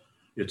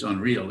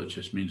unreal. It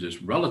just means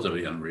it's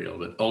relatively unreal,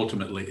 but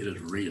ultimately it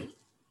is real.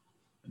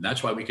 And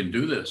that's why we can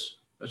do this.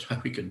 That's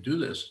why we can do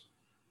this.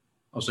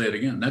 I'll say it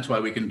again. That's why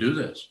we can do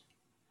this.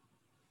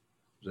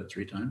 Is that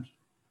 3 times?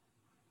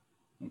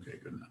 Okay,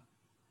 good enough.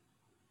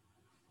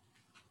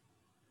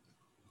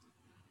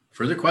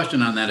 Further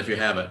question on that if you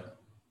have it.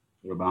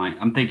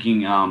 I'm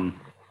thinking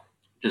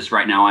just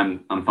right now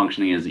I'm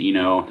functioning as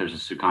Eno. There's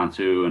a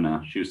Sukansu and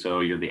a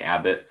Shuso. You're the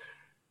abbot.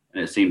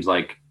 And it seems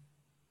like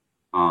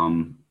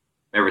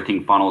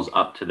everything funnels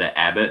up to the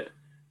abbot.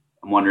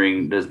 I'm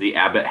wondering, does the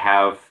abbot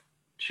have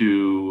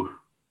to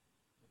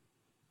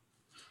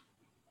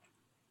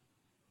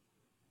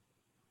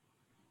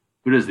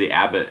who does the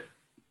abbot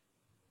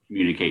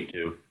communicate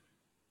to?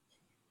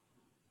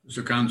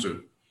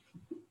 Sukansu,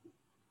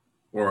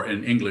 or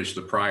in English,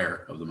 the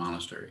prior of the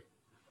monastery.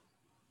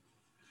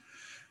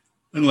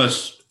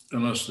 Unless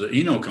the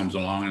Eno comes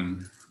along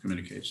and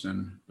communicates,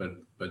 then,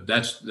 but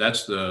that's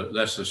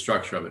the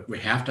structure of it. We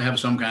have to have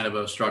some kind of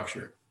a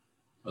structure,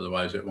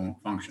 otherwise it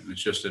won't function.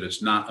 It's just that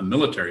it's not a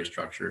military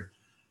structure.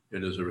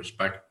 It is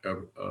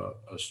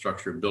a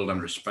structure built on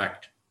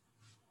respect,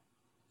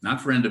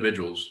 not for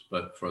individuals,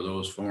 but for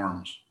those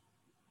forms,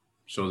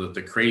 so that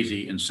the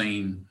crazy,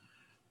 insane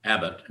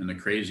abbot and the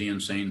crazy,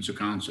 insane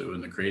Sukansu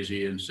and the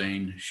crazy,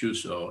 insane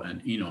Shuso and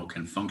Eno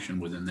can function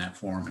within that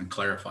form and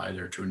clarify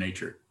their true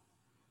nature.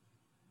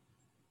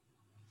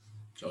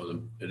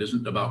 So it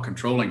isn't about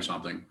controlling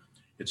something.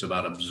 It's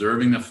about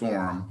observing the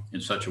form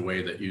in such a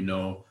way that you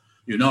know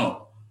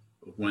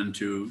when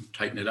to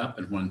tighten it up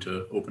and when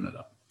to open it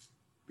up,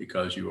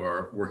 because you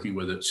are working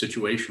with it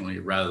situationally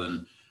rather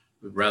than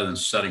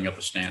setting up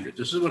a standard.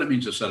 This is what it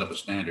means to set up a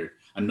standard.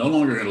 I'm no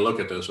longer going to look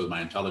at this with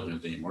my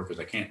intelligence anymore because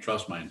I can't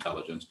trust my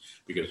intelligence,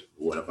 because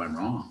what if I'm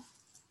wrong?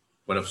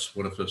 What if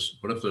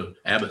the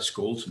abbot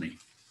scolds me?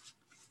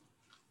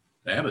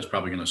 The abbot's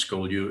probably going to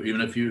scold you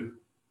even if you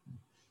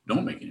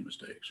don't make any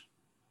mistakes.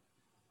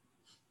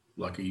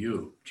 Lucky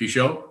you.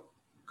 Chisho,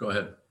 go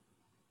ahead.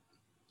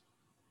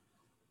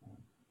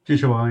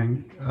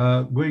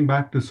 Chisho, going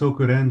back to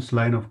Sokuren's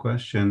line of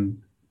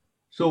question,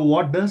 so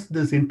what does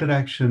this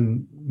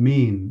interaction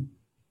mean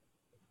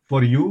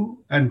for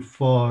you and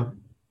for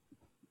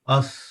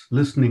us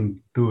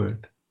listening to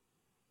it?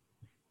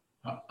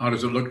 How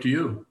does it look to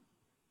you?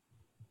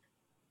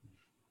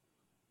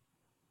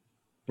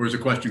 Where's the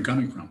question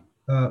coming from?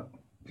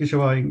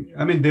 Keshavai,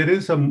 I mean, there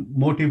is a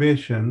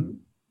motivation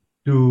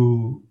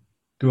to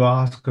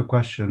ask a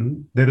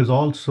question. There is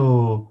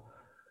also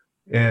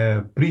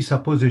a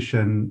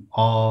presupposition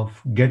of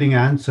getting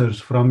answers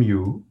from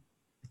you.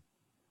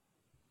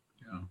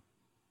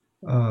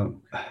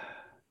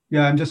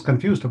 Yeah, I'm just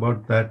confused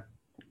about that.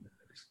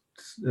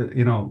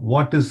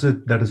 What is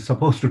it that is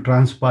supposed to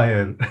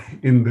transpire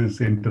in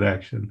this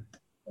interaction?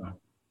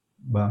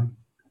 Bye.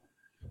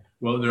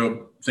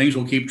 Well, things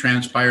will keep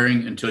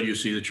transpiring until you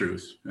see the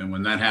truth. And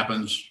when that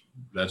happens,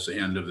 that's the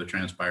end of the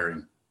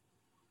transpiring.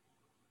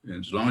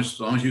 And as long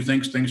as you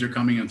think things are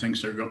coming and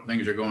things are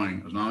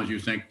going, as long as you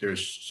think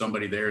there's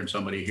somebody there and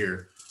somebody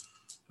here,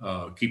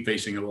 keep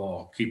facing the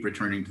wall, keep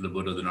returning to the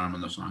Buddha, the Dharma,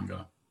 and the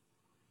Sangha.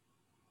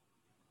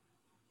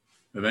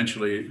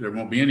 Eventually, there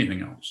won't be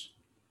anything else.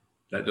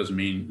 That doesn't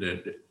mean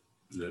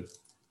that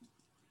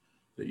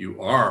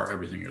you are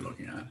everything you're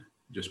looking at.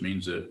 It just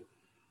means that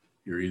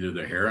you're either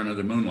the heron or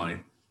the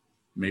moonlight,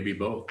 maybe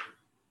both.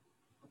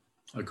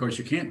 Of course,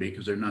 you can't be,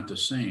 because they're not the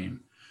same.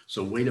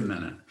 So wait a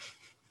minute.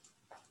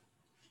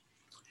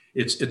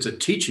 It's a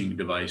teaching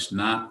device,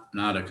 not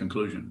a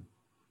conclusion.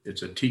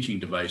 It's a teaching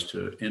device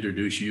to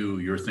introduce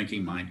your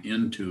thinking mind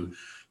into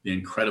the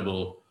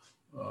incredible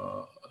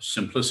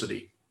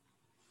simplicity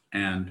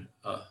and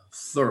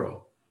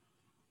thorough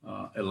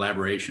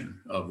elaboration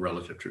of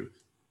relative truth,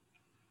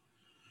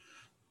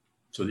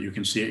 so that you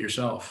can see it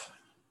yourself.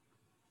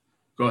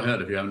 Go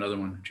ahead if you have another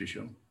one,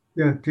 Chisho.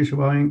 Yeah,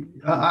 Chisho,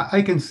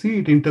 I can see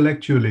it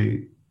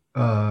intellectually,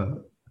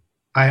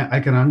 I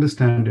can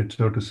understand it,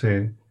 so to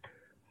say,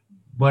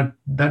 but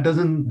that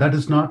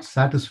is not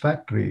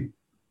satisfactory.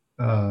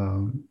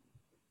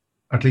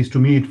 At least to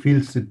me, it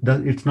feels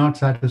it's not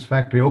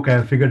satisfactory. Okay,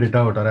 I figured it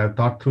out, or I've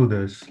thought through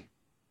this.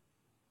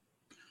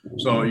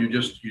 So you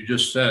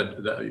just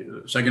said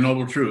that second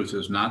noble truth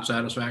is not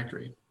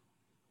satisfactory.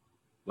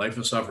 Life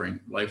is suffering.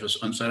 Life is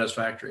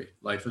unsatisfactory.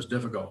 Life is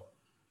difficult.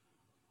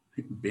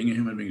 Being a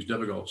human being is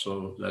difficult.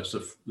 So that's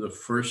the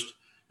first.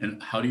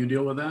 And how do you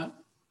deal with that?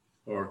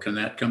 Or can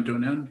that come to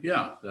an end?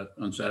 Yeah, that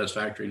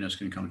unsatisfactoriness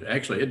can come to.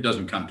 Actually, it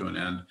doesn't come to an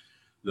end.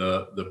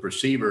 The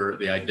perceiver,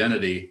 the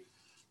identity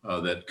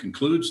that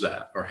concludes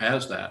that, or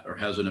has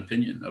an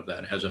opinion of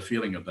that, has a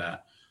feeling of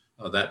that,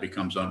 that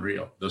becomes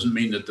unreal. Doesn't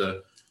mean that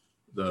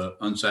the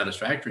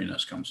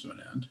unsatisfactoriness comes to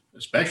an end.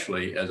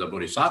 Especially as a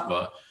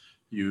bodhisattva,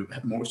 you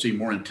see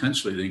more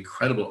intensely the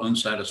incredible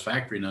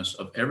unsatisfactoriness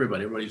of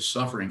everybody. Everybody's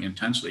suffering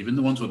intensely, even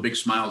the ones with big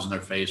smiles on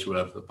their face who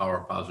have the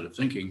power of positive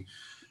thinking,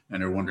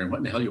 and they're wondering, what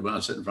in the hell you want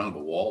to sit in front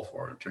of a wall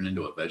for and turn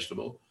into a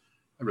vegetable?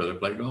 I'd rather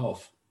play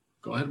golf.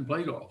 Go ahead and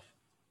play golf.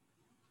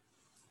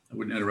 I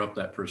wouldn't interrupt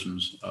that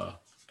person's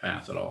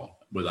path at all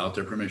without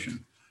their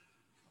permission.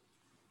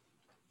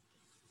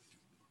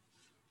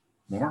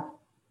 More?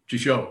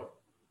 Chisho.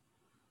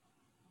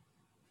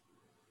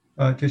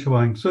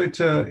 Chishavang. So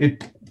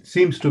it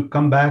seems to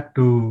come back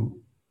to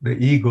the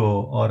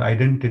ego or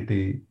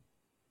identity.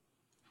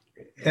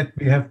 Yet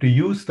we have to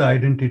use the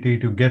identity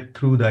to get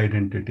through the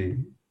identity.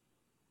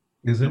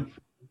 Is it?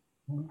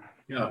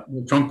 Yeah.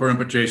 Trungpa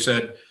Rinpoche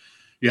said,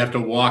 you have to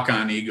walk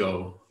on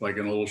ego like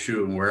an old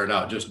shoe and wear it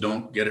out. Just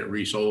don't get it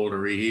resoled or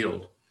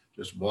rehealed.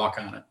 Just walk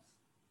on it.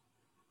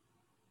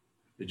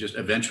 It just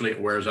eventually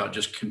it wears out.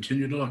 Just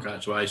continue to look.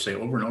 That's why I say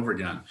over and over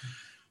again.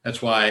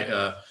 That's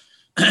why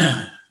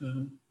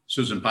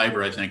Susan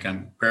Piper, I think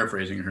I'm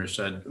paraphrasing her,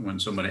 said when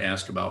somebody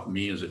asked about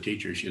me as a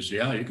teacher, she said,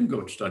 yeah, you can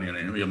go study on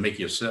it. It'll make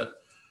you sit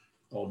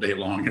all day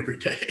long every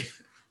day.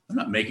 I'm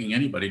not making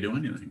anybody do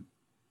anything.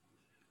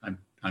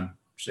 I'm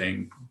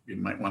saying you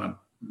might want to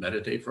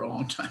meditate for a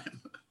long time.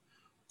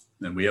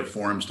 Then we have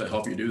forums to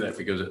help you do that,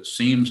 because it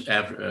seems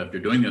after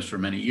doing this for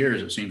many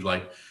years, it seems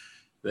like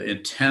the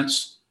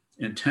intense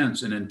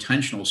and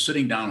intentional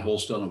sitting down whole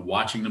still and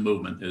watching the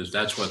movement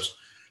that's what's,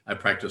 I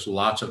practice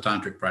lots of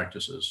tantric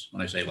practices.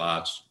 When I say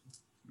lots,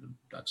 I'm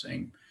not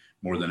saying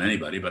more than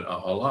anybody, but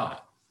a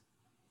lot.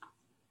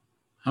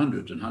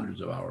 Hundreds and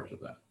hundreds of hours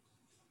of that.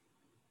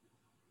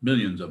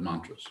 Millions of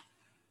mantras.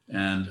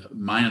 And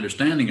my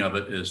understanding of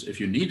it is if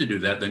you need to do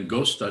that, then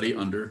go study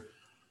under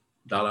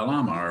Dalai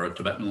Lama or a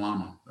Tibetan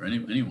Lama or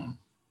anyone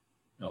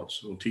else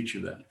who will teach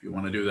you that. If you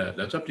want to do that,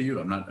 that's up to you.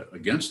 I'm not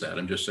against that.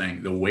 I'm just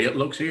saying the way it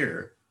looks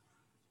here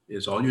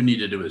is all you need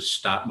to do is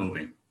stop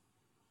moving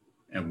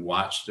and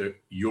watch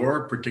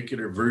your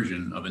particular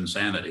version of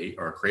insanity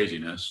or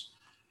craziness,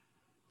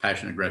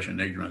 passion, aggression,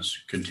 and ignorance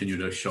continue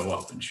to show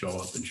up and show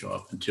up and show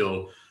up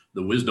until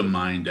the wisdom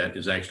mind that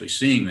is actually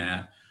seeing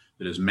that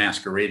is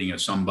masquerading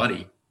as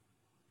somebody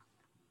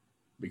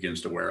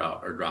begins to wear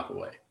out or drop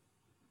away.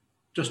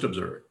 Just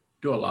observe.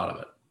 Do a lot of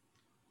it.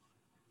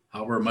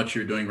 However much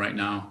you're doing right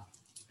now,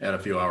 add a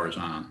few hours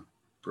on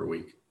per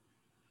week.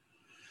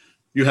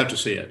 You have to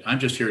see it. I'm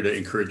just here to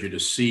encourage you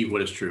to see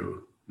what is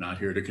true, not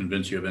here to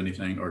convince you of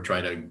anything or try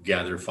to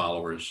gather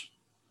followers.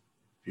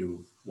 If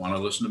you want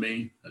to listen to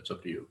me, that's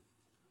up to you.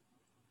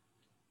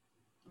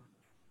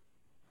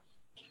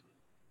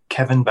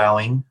 Kevin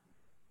Bowing.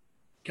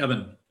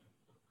 Kevin.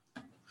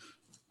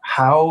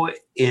 How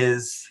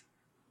is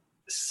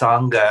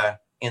Sangha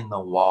in the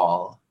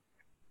wall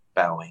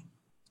bowing?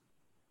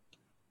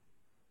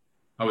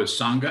 How is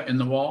Sangha in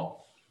the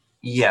wall?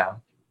 Yeah.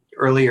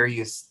 Earlier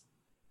you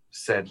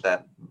said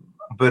that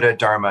Buddha,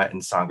 Dharma,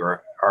 and Sangha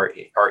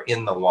are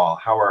in the wall.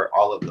 How are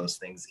all of those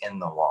things in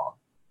the wall?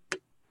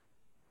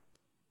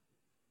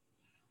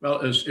 Well,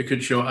 it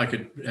could show, I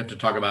could have to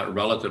talk about it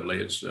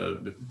relatively. It's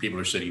people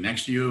are sitting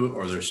next to you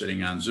or they're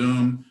sitting on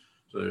Zoom.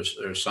 So there's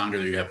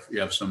Sangha, you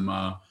have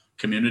some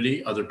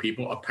community, other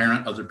people,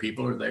 apparent other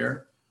people are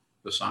there,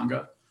 the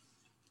Sangha.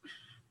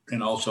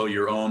 And also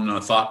your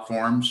own thought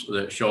forms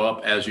that show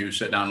up as you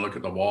sit down and look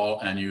at the wall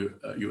and you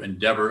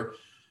endeavor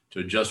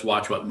to just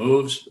watch what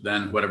moves.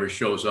 Then whatever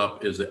shows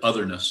up is the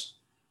otherness.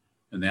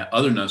 And that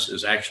otherness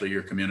is actually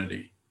your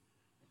community.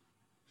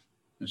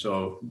 And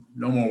so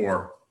no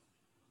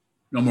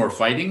more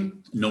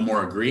fighting, no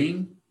more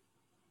agreeing.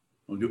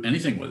 Don't do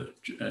anything with it.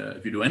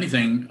 If you do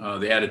anything,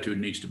 the attitude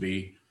needs to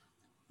be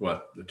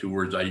what? The two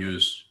words I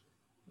use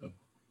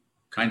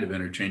kind of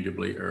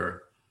interchangeably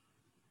are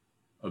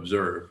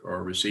observe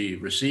or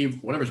receive.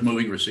 Receive, whatever's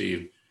moving,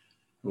 receive.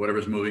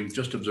 Whatever's moving,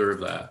 just observe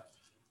that.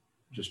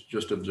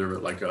 Just observe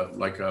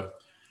it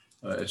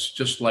it's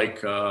just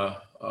like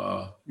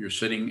you're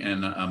sitting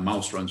and a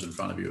mouse runs in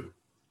front of you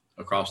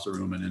across the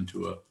room and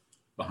into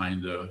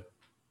behind the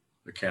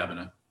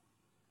cabinet.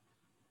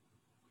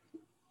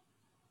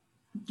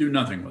 Do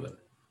nothing with it.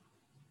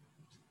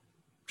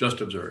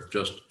 Just observe,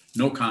 just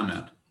no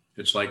comment.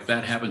 It's like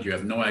that happens. You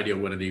have no idea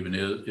what it even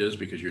is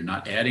because you're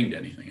not adding to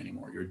anything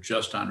anymore. You're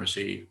just on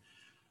receive.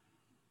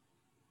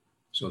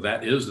 So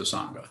that is the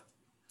Sangha.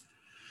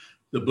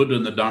 The Buddha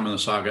and the Dharma and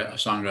the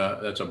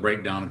Sangha, that's a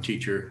breakdown of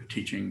teacher,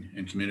 teaching,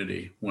 and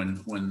community.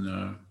 When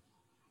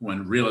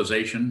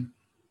realization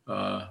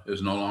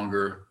is no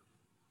longer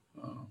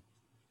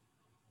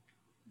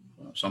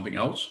something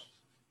else,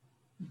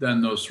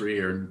 then those three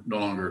are no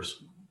longer,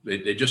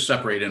 they just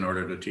separate in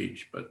order to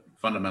teach, but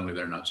fundamentally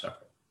they're not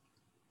separate.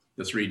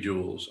 The three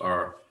jewels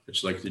are,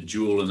 it's like the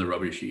jewel in the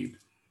rubbish heap.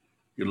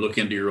 You look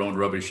into your own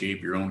rubbish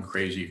heap, your own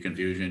crazy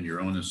confusion, your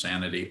own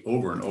insanity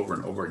over and over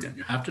and over again.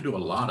 You have to do a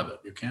lot of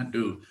it. You can't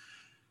do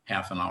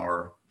half an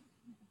hour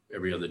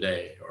every other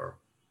day, or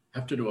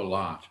have to do a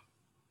lot.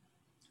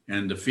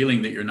 And the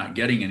feeling that you're not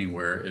getting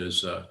anywhere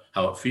is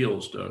how it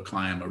feels to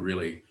climb a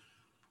really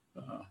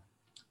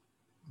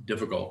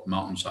difficult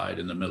mountainside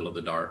in the middle of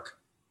the dark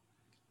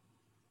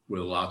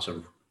with lots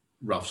of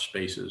rough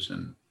spaces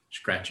and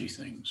scratchy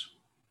things.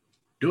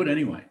 Do it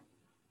anyway,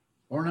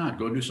 or not.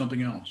 Go do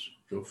something else.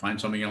 Go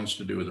find something else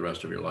to do with the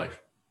rest of your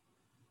life.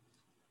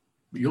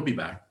 But you'll be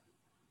back.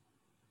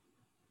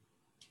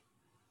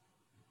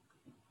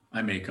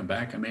 I may come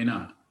back, I may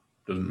not.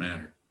 Doesn't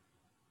matter.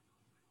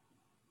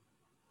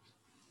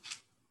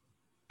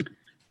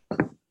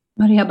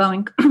 Maria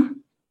Bowing.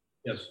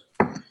 Yes.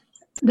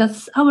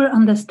 Does our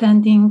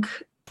understanding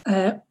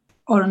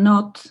or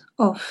not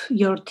of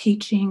your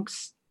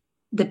teachings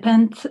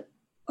depend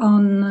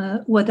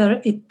on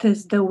whether it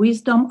is the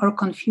wisdom or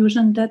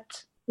confusion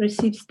that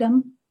receives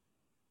them?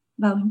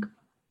 Bowing.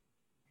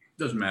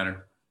 Doesn't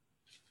matter.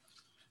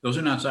 Those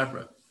are not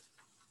separate.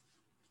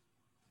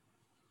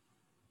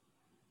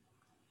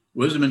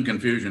 Wisdom and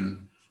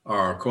confusion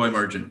are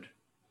co-emergent.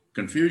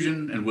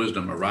 Confusion and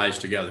wisdom arise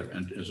together.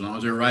 And as long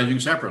as they're rising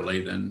separately,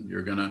 then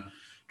you're going to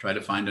try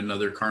to find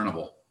another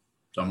carnival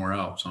somewhere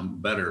else, some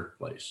better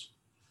place,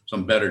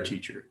 some better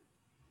teacher,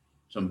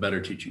 some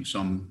better teaching,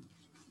 something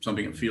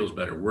that feels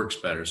better, works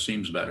better,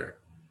 seems better.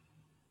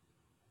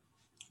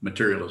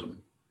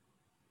 Materialism.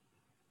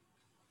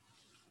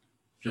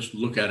 Just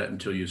look at it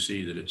until you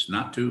see that it's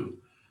not two.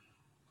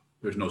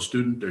 There's no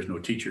student, there's no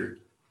teacher,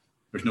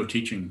 there's no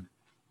teaching.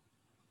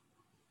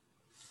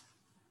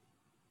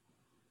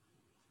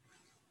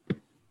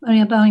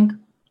 Maria Bowing.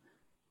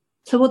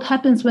 So what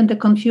happens when the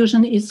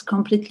confusion is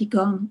completely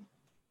gone?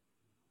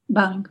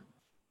 Bowing.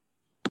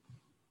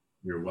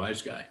 You're a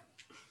wise guy.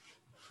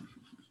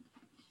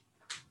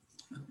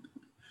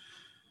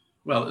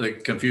 Well, the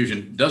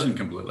confusion doesn't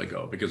completely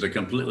go, because it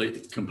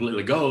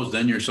completely goes,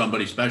 then you're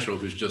somebody special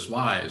who's just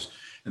wise.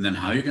 And then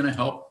how are you going to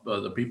help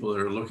the people that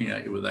are looking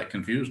at you with that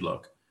confused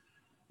look?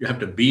 You have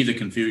to be the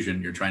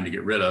confusion you're trying to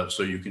get rid of,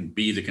 so you can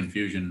be the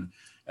confusion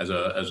as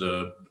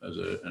an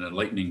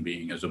enlightening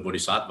being, as a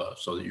bodhisattva,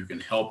 so that you can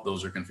help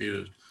those who are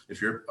confused.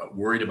 If you're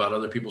worried about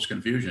other people's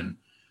confusion,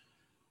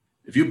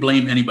 if you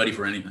blame anybody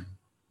for anything,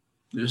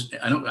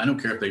 I don't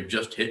care if they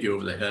just hit you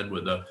over the head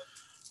with a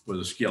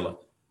skillet.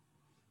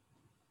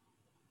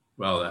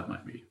 Well, that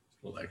might be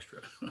a little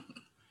extra.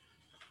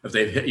 If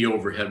they hit you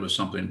overhead with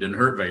something that didn't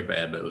hurt very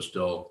bad, but it was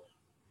still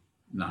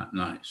not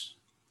nice.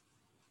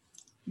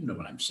 You know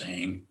what I'm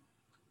saying.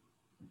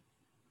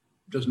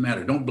 Doesn't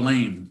matter. Don't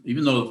blame.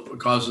 Even though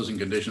causes and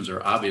conditions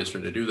are obvious for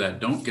to do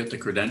that, don't get the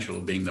credential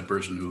of being the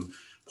person who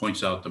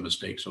points out the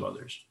mistakes of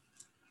others.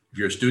 If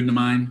you're a student of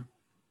mine,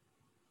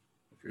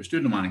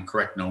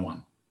 correct no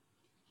one.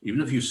 Even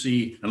if you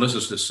see, unless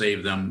it's to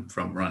save them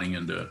from running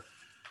into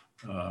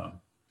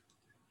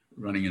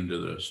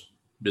the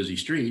busy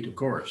street, of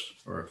course,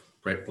 or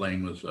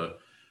playing with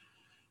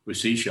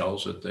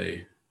seashells that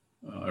they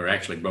are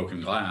actually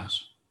broken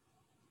glass.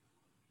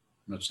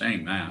 I'm not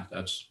saying that.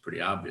 That's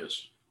pretty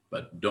obvious.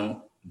 But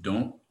don't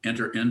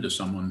enter into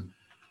someone.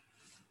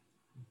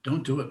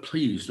 Don't do it.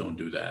 Please don't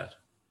do that.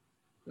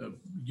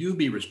 You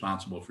be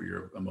responsible for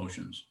your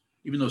emotions,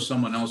 even though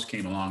someone else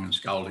came along and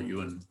scowled at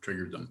you and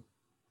triggered them.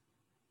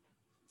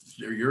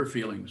 They're your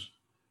feelings.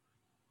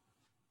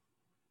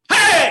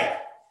 Hey!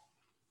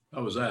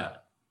 How was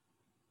that?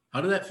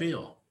 How did that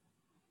feel?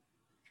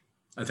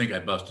 I think I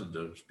busted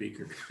the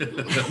speaker.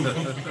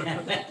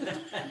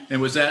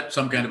 And was that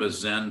some kind of a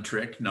Zen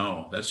trick?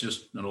 No, that's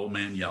just an old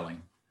man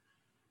yelling.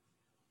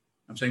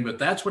 I'm saying, but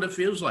that's what it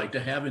feels like to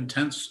have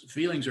intense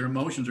feelings or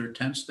emotions or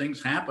tense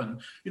things happen.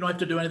 You don't have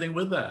to do anything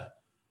with that.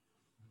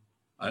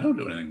 I don't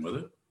do anything with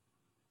it.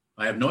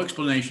 I have no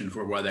explanation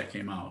for why that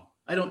came out.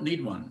 I don't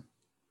need one.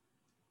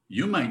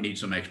 You might need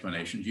some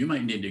explanations. You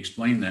might need to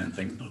explain that and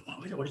think, oh,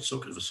 wait, what is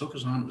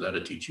Sokuzan? Was that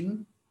a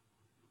teaching?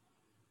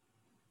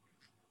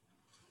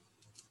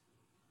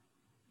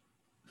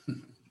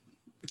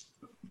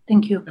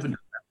 Thank you. I haven't done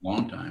that in a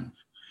long time.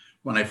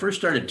 When I first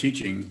started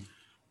teaching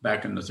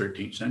back in the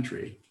 13th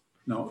century,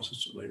 no, it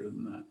was later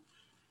than that,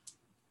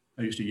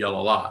 I used to yell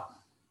a lot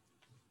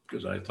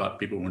because I thought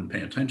people wouldn't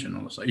pay attention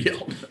unless I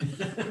yelled.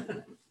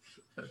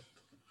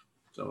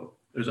 So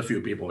there's a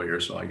few people here,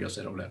 so I guess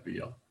I don't have to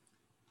yell.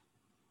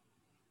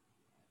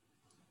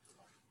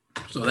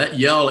 So that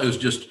yell is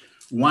just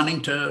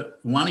wanting to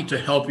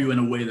help you in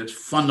a way that's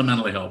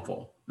fundamentally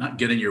helpful, not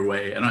get in your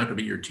way. I don't have to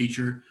be your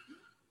teacher.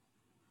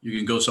 You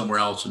can go somewhere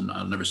else and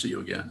I'll never see you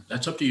again.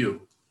 That's up to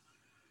you.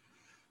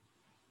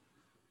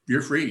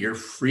 You're free. You're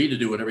free to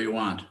do whatever you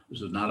want. This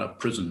is not a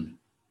prison.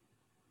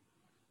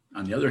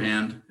 On the other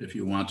hand, if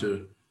you want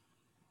to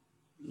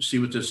see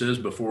what this is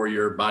before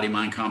your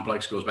body-mind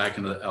complex goes back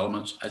into the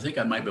elements, I think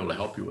I might be able to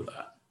help you with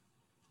that.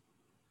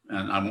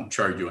 And I won't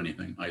charge you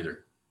anything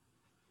either.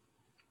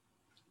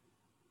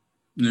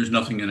 And there's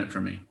nothing in it for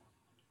me.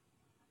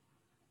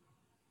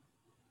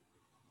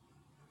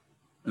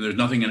 And there's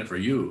nothing in it for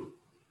you.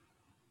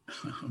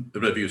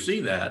 But if you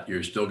see that,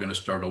 you're still going to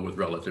startle with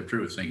relative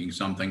truth, thinking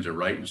some things are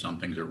right and some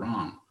things are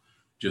wrong,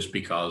 just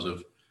because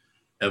of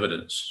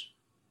evidence.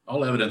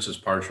 All evidence is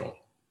partial.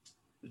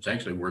 It's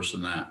actually worse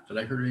than that. Did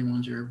I hurt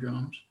anyone's ear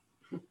drums?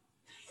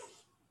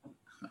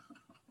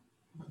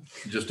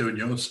 Just doing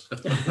yours.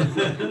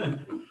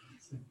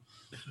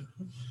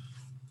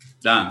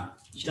 Don.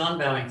 John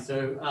Bowing.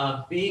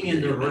 So being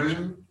in the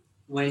room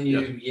when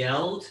you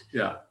yelled,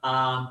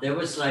 there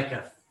was like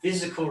a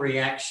physical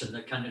reaction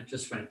that kind of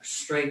just went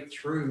straight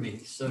through me.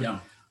 So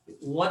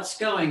what's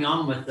going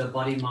on with the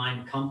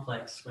body-mind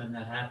complex when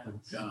that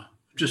happens? Yeah,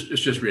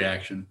 it's just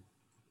reaction.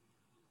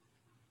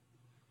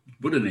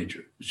 Buddha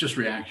nature. It's just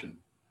reaction.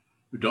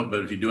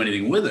 But if you do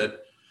anything with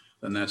it,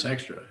 then that's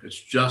extra. It's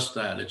just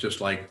that. It's just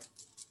like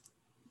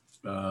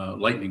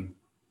lightning,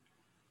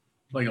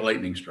 like a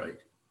lightning strike.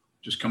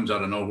 It just comes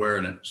out of nowhere,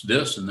 and it's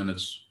this, and then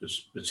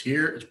it's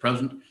here, it's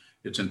present,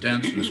 it's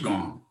intense, and it's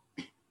gone.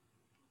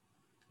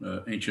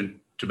 Ancient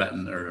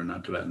Tibetan, or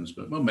not Tibetans,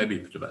 but well, maybe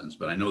Tibetans,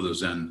 but I know the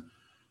Zen,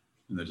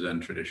 in the Zen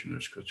tradition,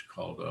 it's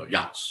called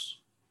yats.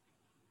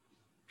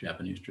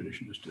 Japanese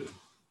tradition is too.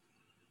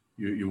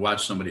 You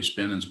watch somebody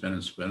spin and spin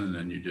and spin, and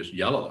then you just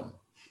yell at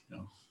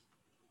them,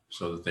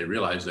 so that they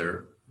realize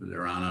they're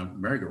on a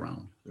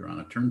merry-go-round, they're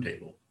on a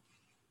turntable.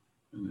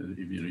 And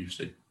you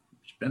say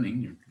spinning,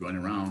 you're going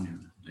around,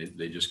 and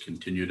they just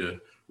continue to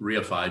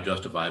reify,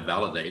 justify,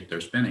 validate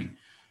their spinning.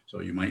 So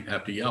you might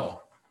have to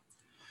yell.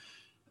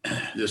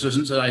 This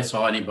isn't that I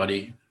saw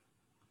anybody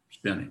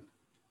spinning.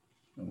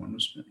 No one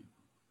was spinning.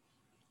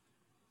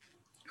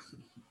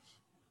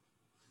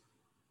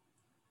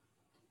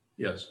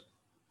 Yes.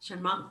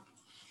 Shenma.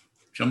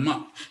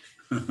 Shenma.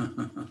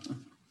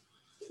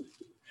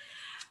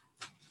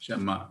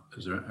 Shenma.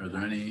 Are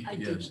there any? I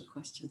do have a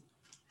question.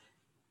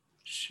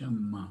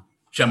 Shenma.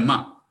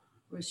 Shenma.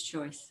 Where's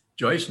Joyce?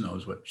 Joyce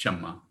knows what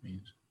Shenma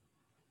means.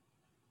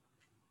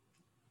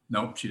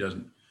 Nope, she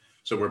doesn't.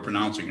 So we're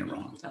pronouncing it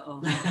wrong.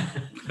 Uh-oh.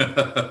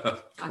 I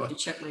have to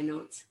check my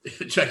notes.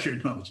 Check your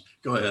notes.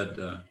 Go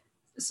ahead.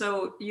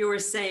 So you were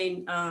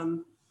saying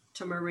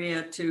to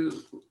Maria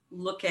to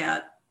look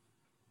at,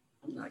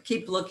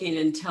 keep looking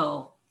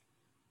until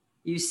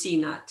you see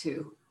not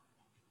to.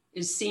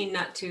 Is seeing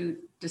not to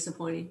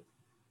disappointing?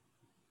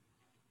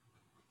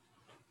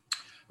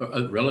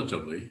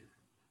 Relatively,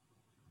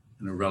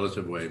 in a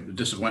relative way. The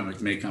disappointment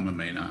may come and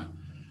may not.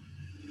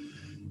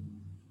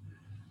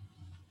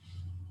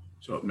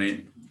 So it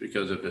may,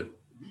 because of it,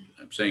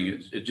 I'm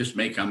saying it just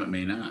may come, it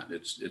may not.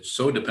 It's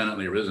so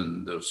dependently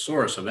arisen. The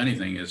source of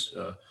anything is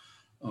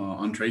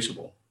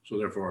untraceable. So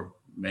therefore,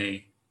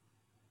 may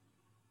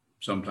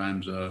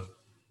sometimes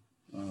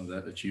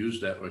that it's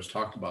used that way, it's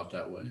talked about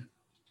that way.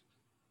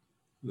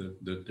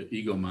 The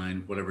ego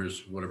mind,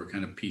 whatever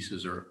kind of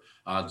pieces or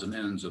odds and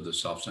ends of the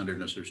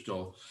self-centeredness are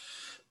still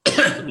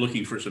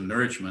looking for some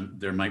nourishment.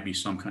 There might be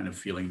some kind of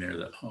feeling there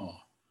that,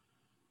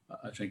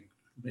 I think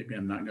maybe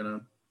I'm not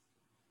gonna.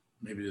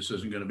 Maybe this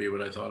isn't going to be what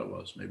I thought it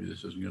was. Maybe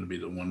this isn't going to be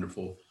the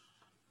wonderful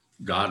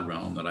God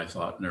realm that I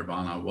thought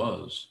nirvana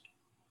was.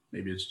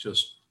 Maybe it's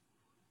just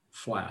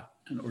flat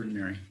and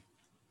ordinary.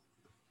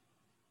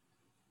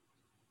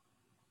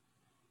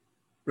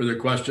 Further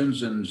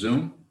questions in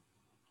Zoom?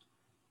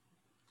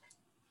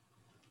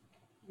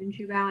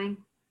 Andrew Bowing.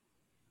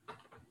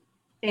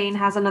 Jane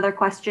has another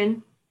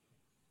question.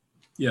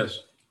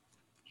 Yes.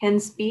 Can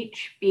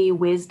speech be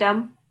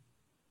wisdom?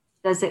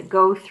 Does it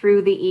go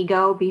through the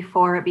ego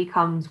before it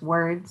becomes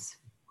words?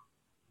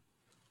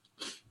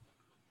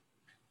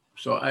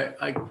 So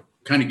I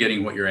kind of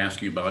getting what you're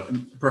asking about,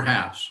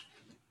 perhaps,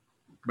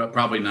 but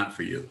probably not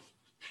for you.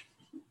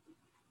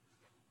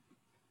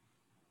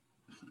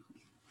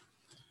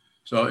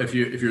 So if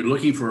you're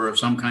looking for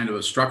some kind of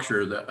a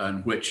structure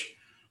on which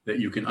that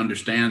you can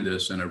understand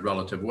this in a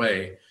relative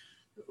way,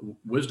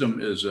 wisdom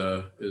is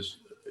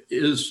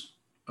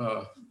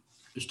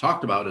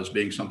talked about as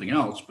being something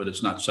else, but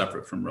it's not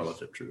separate from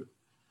relative truth.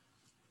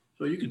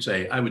 So you could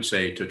say, I would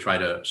say, to try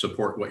to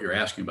support what you're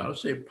asking about, I'd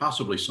say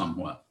possibly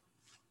somewhat.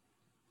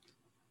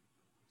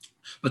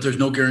 But there's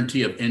no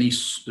guarantee of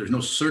there's no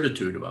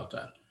certitude about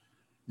that.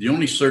 The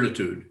only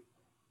certitude,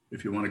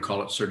 if you want to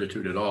call it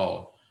certitude at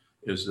all,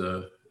 is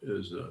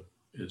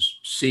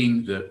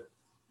seeing that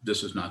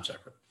this is not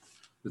separate.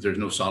 That there's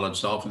no solid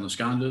self in the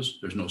skandhas,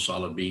 there's no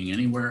solid being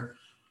anywhere,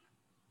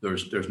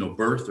 there's no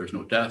birth, there's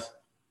no death.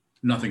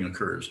 Nothing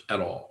occurs at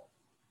all.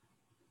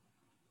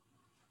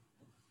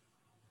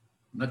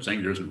 I'm not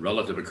saying there's a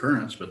relative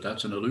occurrence, but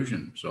that's an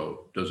illusion.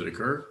 So does it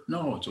occur?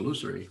 No, it's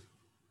illusory.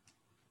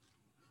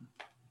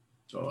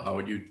 So how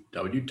would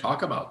you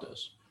talk about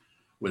this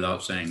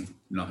without saying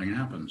nothing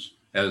happens?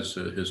 as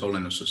His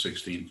Holiness the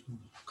 16th,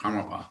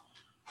 Karmapa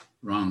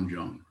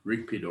Rangjung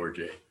Rigpi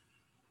Dorje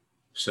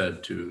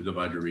said to the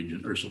Vajra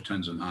Regent Ursel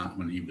Tenzin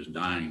when he was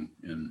dying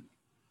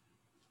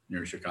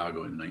near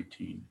Chicago in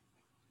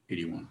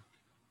 1981.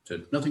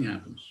 Said, nothing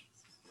happens.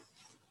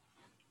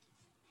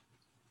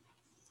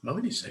 Why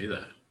would he say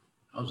that?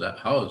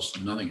 How is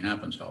nothing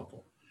happens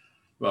helpful?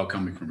 Well,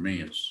 coming from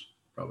me, it's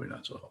probably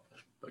not so helpful.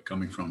 But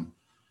coming from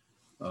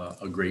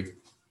a great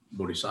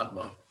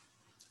bodhisattva,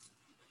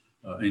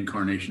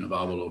 incarnation of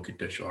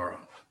Avalokiteshvara,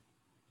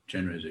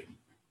 Chenrezig,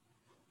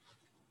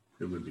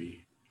 it would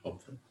be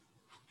helpful.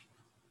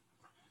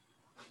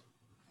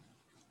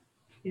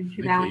 They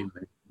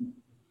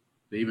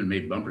even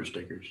made bumper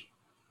stickers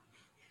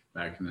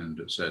back then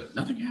that said,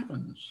 nothing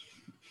happens.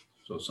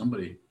 So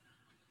somebody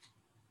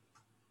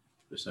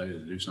decided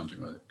to do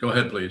something with it. Go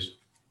ahead, please.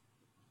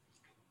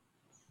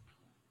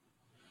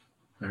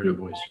 I heard a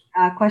voice.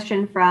 A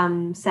question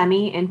from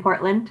Semi in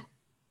Portland.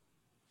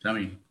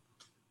 Semi.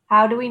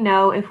 How do we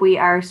know if we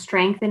are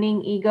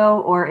strengthening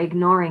ego or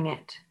ignoring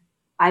it?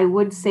 I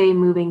would say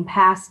moving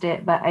past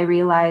it, but I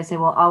realize it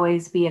will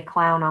always be a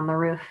clown on the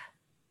roof.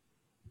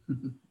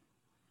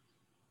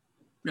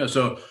 Yeah,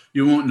 so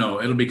you won't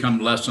know. It'll become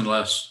less and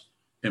less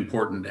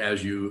important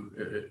as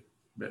you,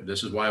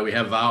 this is why we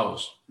have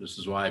vows. This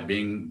is why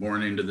being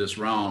born into this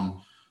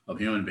realm of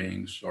human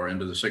beings or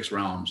into the 6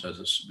 realms as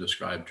it's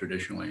described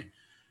traditionally,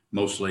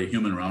 mostly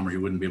human realm, or you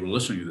wouldn't be able to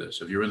listen to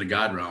this. If you're in the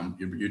God realm,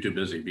 you're too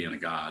busy being a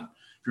God.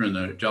 If you're in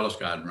the jealous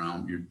God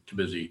realm, you're too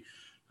busy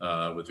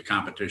with the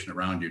competition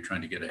around you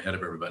trying to get ahead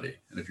of everybody.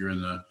 And if you're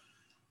in the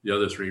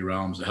other 3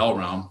 realms, the hell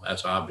realm,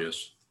 that's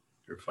obvious.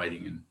 You're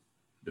fighting and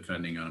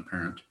defending an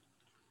apparent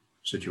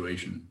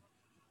situation.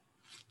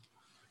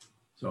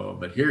 So,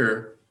 but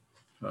here,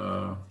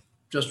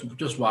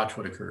 just watch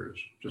what occurs.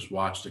 Just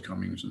watch the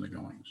comings and the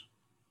goings.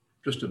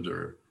 Just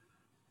observe.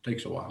 It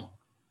takes a while.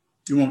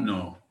 You won't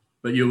know,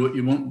 but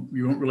you won't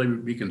really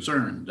be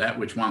concerned. That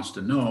which wants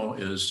to know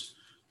is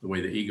the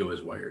way the ego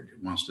is wired.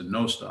 It wants to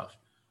know stuff.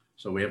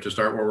 So we have to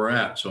start where we're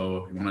at.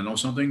 So if you want to know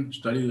something,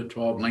 study the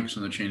 12 links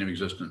in the chain of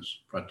existence,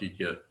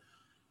 Pratitya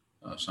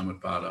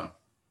Samutpada.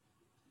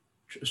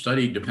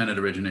 Study dependent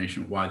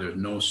origination, why there's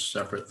no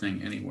separate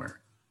thing anywhere.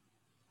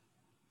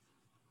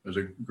 There's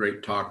a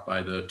great talk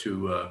by the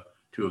two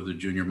of the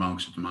junior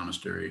monks at the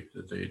monastery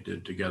that they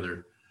did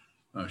together.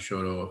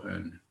 Shodo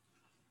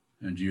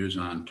and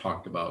Juzan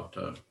talked about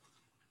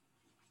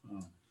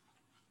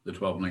the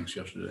 12 links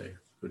yesterday.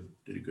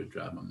 Did a good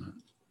job on that.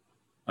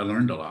 I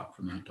learned a lot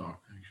from that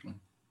talk, actually.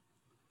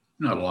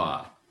 Not a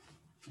lot.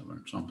 I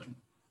learned something.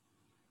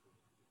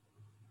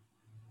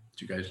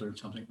 Did you guys learn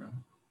something from it?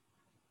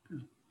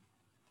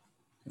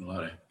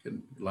 Yeah.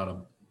 Getting a lot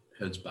of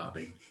heads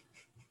bobbing.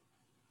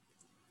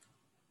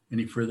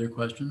 Any further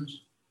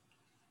questions?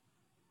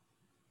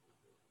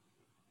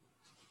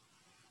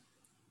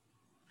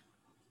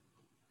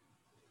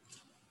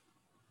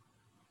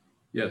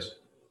 Yes.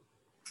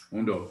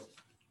 Undo.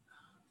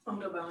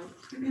 Undo bowing.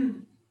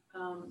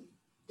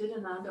 Did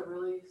Ananda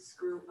really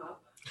screw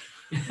up?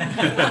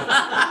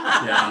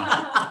 Yeah.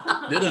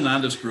 Did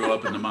Ananda screw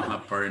up in the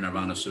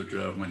Mahaparinirvana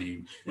Sutra when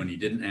he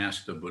didn't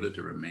ask the Buddha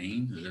to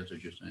remain? Is that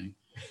what you're saying?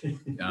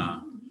 Yeah.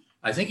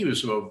 I think he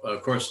was,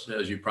 of course,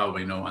 as you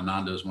probably know,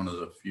 Ananda is one of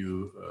the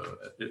few,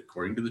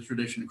 according to the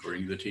tradition,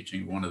 according to the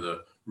teaching, one of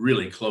the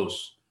really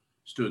close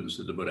students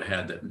that the Buddha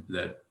had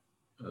that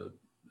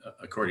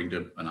according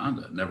to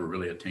Ananda, never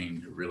really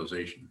attained a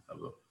realization of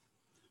the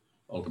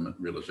ultimate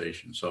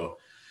realization. So,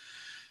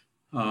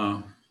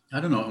 I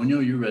don't know. When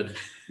you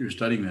were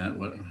studying that,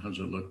 how does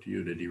it look to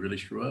you? Did he really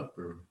screw up,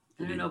 or?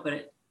 I don't know,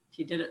 but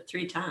he did it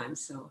 3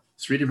 times. So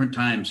 3 different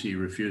times he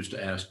refused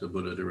to ask the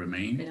Buddha to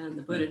remain. Yeah, and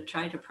the Buddha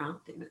tried to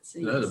prompt him. It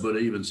seems. Yeah, the Buddha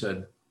even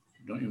said,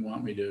 "Don't you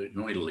want me to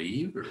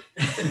leave?" Or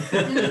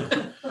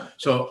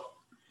so,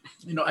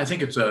 I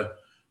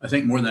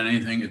think more than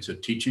anything, it's a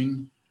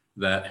teaching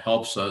that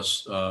helps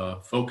us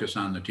focus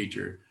on the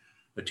teacher.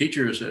 The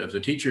teacher if the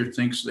teacher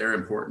thinks they're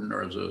important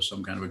or is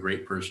some kind of a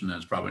great person,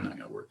 that's probably not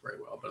going to work very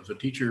well. But if the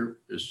teacher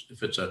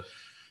if it's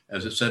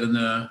as it said in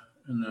the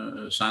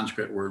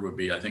Sanskrit word would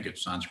be, I think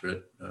it's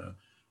Sanskrit,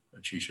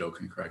 Chisho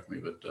can correct me,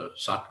 but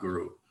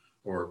Satguru,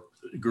 or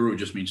guru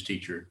just means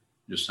teacher,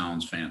 just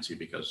sounds fancy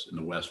because in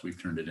the West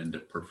we've turned it into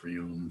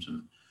perfumes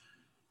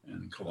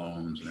and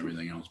colognes and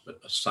everything else.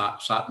 But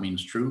Sat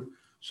means true.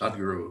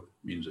 Sadguru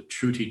means a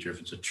true teacher.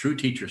 If it's a true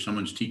teacher,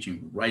 someone's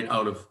teaching right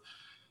out of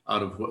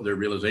what their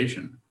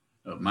realization.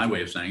 My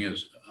way of saying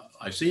is,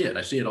 I see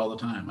it all the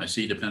time. I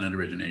see dependent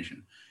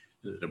origination.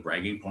 The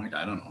bragging point,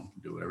 I don't know,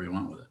 do whatever you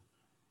want with it.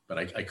 But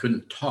I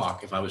couldn't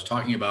talk. If I was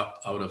talking about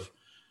out of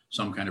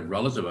some kind of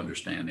relative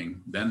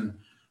understanding, then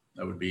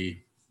I would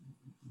be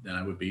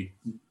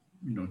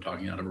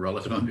talking out of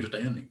relative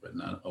understanding, but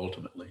not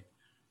ultimately.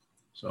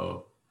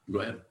 So go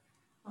ahead.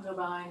 Undo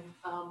bowing.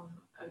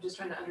 I'm just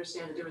trying to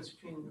understand the difference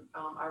between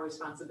our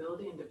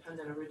responsibility and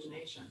dependent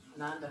origination.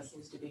 Ananda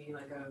seems to be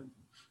like a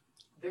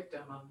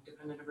victim of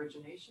dependent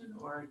origination,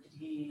 or did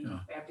he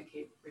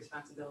abdicate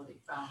responsibility?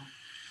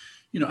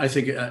 I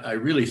think, I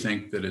really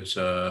think that it's,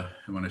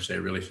 when I say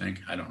really think,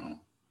 I don't know,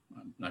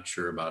 I'm not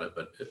sure about it,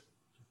 but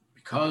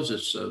because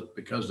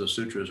the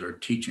sutras are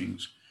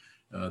teachings,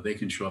 they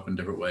can show up in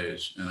different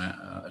ways. And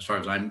as far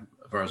as I'm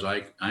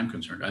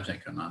concerned, I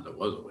think Ananda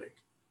was awake.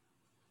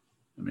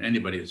 I mean,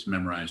 anybody that's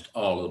memorized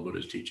all of the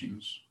Buddha's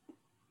teachings,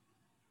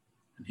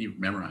 and he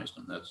memorized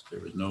them. There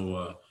was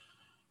no,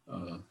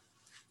 I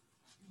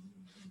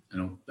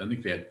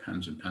think they had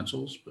pens and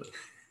pencils, but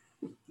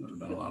it would have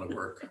been a lot of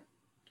work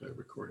to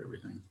record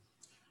everything.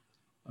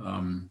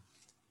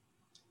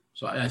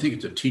 So I think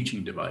it's a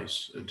teaching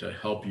device to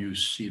help you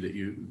see that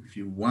if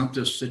you want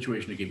this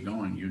situation to keep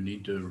going, you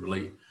need to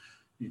relate,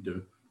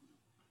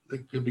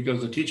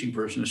 because the teaching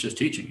person is just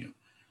teaching you.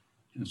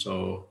 And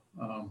so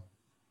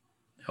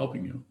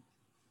helping you.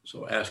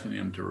 So asking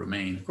them to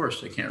remain, of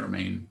course, they can't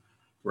remain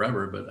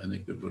forever, but I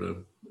think the Buddha,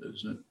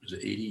 is it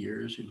 80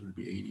 years? He would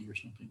be 80 or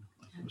something.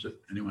 Was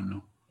it, anyone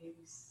know? 80.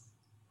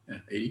 Yeah,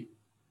 80?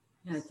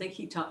 Yeah, I think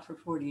he taught for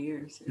 40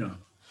 years. Yeah,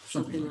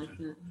 something like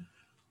that.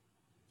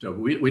 So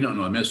we don't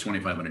know. I mean, it's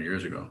 2,500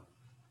 years ago,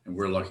 and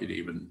we're lucky to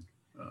even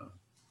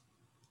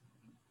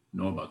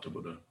know about the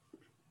Buddha.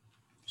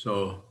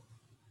 So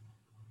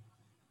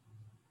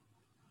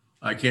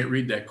I can't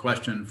read that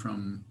question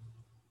from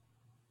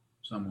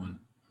someone.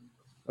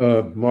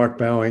 Mark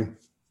Bowing.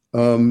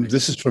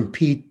 This is from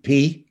Pete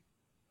P.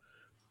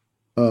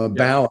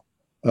 Bowing.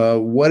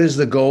 What is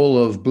the goal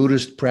of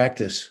Buddhist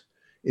practice?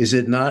 Is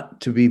it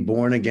not to be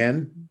born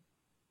again?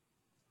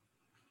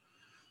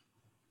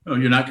 Oh,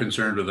 you're not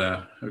concerned with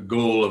that. The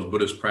goal of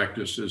Buddhist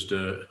practice is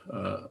the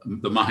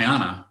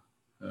Mahayana,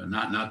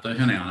 not the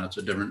Hinayana. It's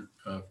a different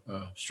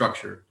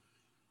structure.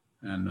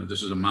 And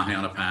this is a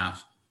Mahayana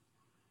path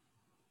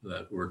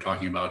that we're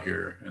talking about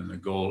here. And the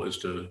goal is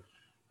to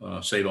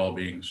save all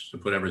beings, to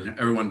put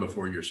everyone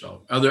before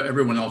yourself.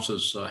 Everyone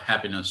else's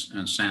happiness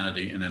and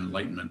sanity and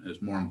enlightenment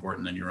is more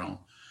important than your own.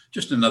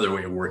 Just another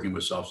way of working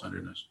with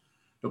self-centeredness.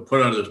 But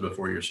put others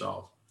before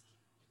yourself,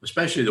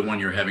 especially the one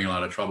you're having a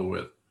lot of trouble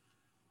with.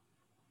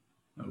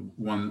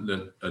 One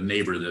that a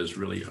neighbor that is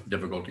really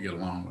difficult to get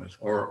along with,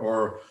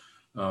 or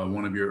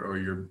one of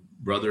your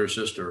brother or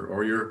sister,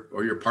 or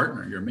your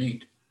partner, your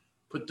mate.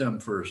 Put them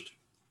first.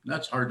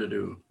 That's hard to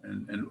do.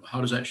 And how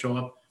does that show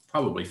up?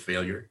 Probably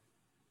failure.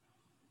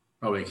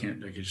 Probably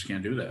I just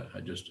can't do that.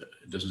 It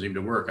doesn't seem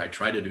to work. I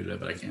try to do that,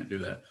 but I can't do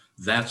that.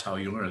 That's how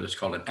you learn. It's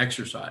called an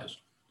exercise.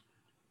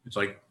 It's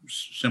like,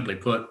 simply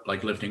put,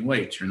 like lifting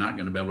weights. You're not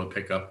going to be able to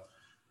pick up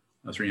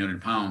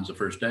 300 pounds the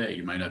first day.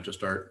 You might have to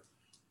start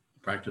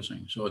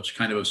practicing. So it's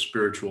kind of a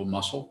spiritual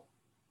muscle,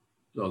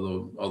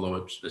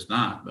 although it's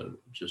not, but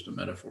it's just a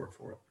metaphor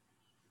for it.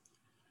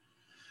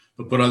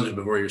 But put others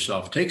before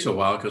yourself. It takes a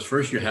while, because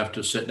first you have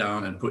to sit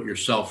down and put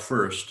yourself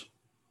first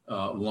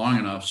long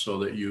enough so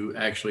that you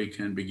actually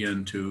can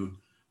begin to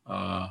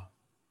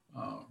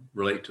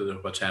relate to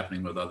what's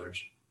happening with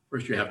others.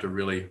 First, you have to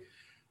really,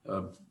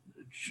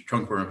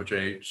 Trungpa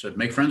Rinpoche said,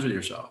 make friends with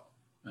yourself.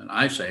 And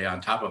I say,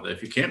 on top of it,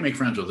 if you can't make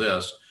friends with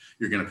this,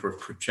 you're going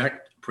to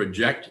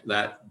project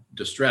that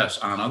distress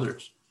on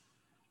others.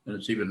 And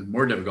it's even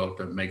more difficult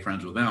to make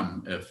friends with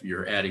them if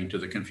you're adding to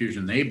the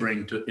confusion they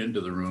bring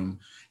into the room,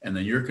 and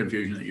then your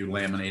confusion that you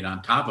laminate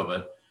on top of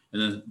it,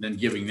 and then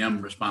giving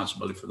them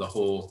responsibility for the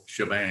whole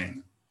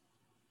shebang.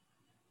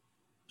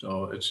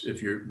 So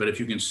if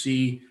you can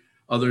see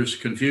others'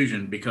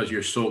 confusion because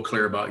you're so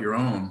clear about your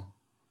own,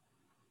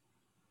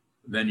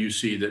 then you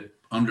see that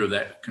under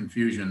that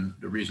confusion,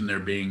 the reason they're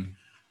being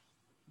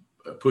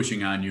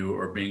pushing on you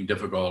or being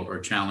difficult or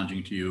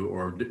challenging to you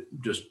or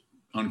just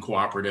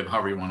uncooperative,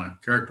 however you want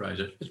to characterize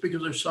it, it's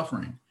because they're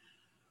suffering.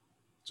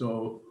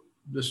 So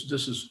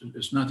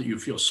it's not that you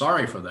feel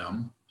sorry for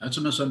them. That's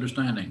a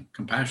misunderstanding.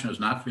 Compassion is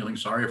not feeling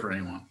sorry for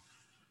anyone.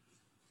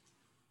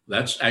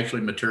 That's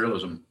actually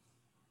materialism.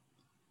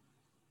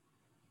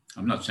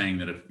 I'm not saying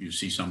that if you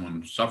see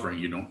someone suffering,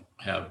 you don't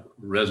have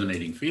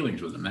resonating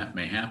feelings with them. That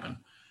may happen.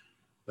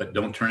 But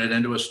don't turn it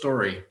into a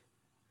story,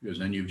 because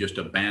then you've just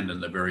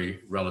abandoned the very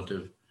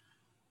relative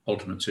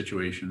ultimate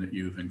situation that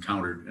you've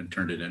encountered and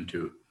turned it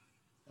into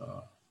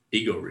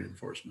ego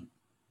reinforcement.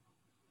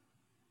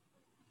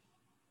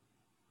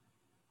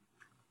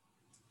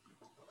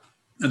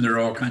 And there are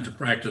all kinds of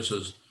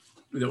practices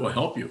that will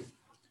help you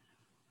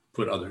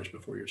put others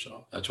before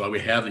yourself. That's why we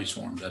have these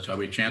forms. That's why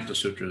we chant the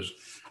sutras.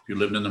 If you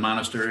lived in the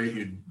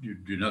monastery, you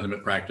do nothing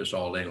but practice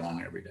all day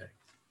long, every day.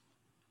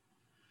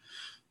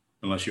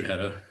 Unless you had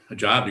a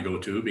job to go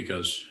to,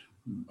 because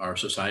our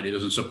society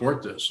doesn't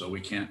support this. So we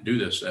can't do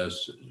this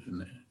as in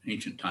the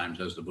ancient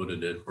times, as the Buddha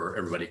did, where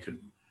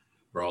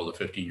where all the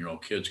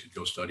 15-year-old kids could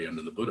go study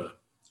under the Buddha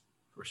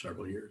for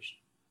several years.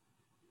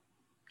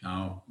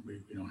 Now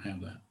we don't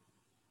have that.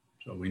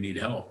 So we need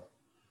help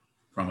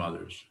from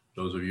others.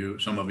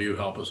 Some of you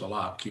help us a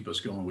lot, keep us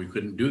going. We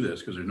couldn't do this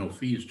because there's no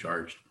fees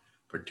charged,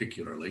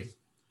 particularly.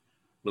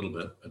 A little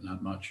bit, but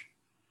not much.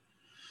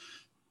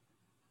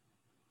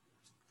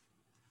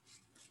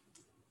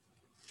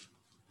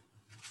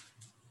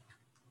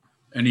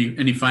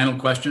 Any final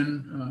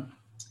question?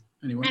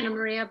 Anyone? Anna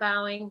Maria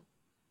Bowing.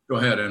 Go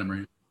ahead, Anna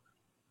Maria.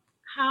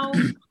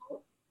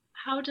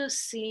 how does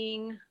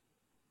seeing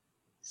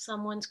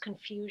someone's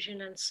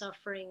confusion and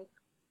suffering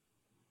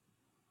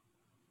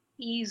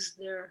ease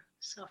their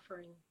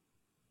suffering?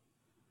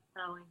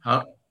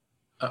 Bowing.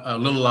 A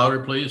little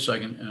louder, please, so I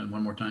can,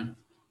 one more time.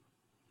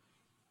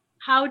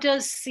 How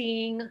does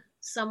seeing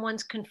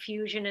someone's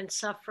confusion and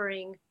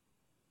suffering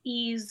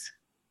ease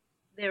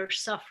their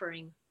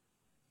suffering?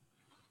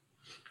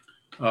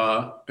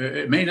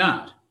 It may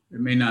not. It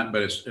may not,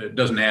 but it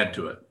doesn't add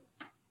to it.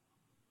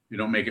 You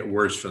don't make it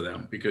worse for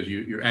them because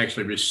you're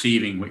actually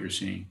receiving what you're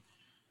seeing.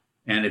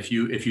 And if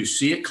you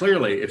see it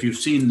clearly, if you've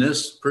seen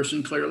this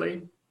person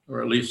clearly,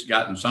 or at least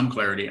gotten some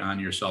clarity on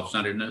your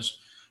self-centeredness,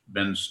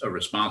 been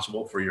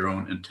responsible for your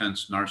own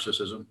intense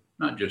narcissism,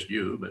 not just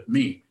you, but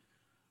me.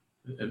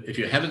 If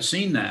you haven't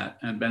seen that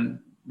and been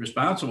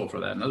responsible for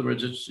that, in other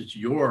words, it's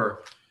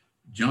your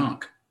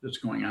junk that's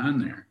going on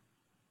there.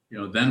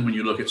 Then when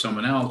you look at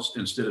someone else,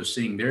 instead of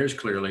seeing theirs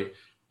clearly,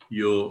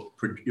 you'll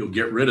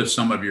get rid of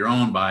some of your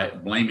own by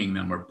blaming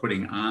them or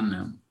putting on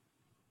them.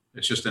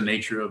 It's just the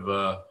nature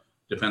of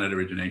dependent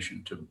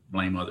origination to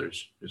blame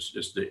others. It's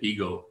just the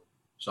ego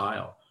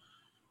style.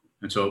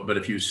 And so, but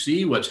if you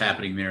see what's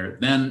happening there,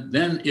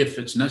 then if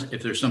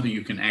there's something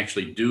you can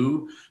actually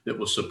do that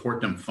will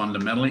support them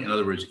fundamentally, in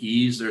other words,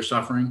 ease their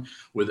suffering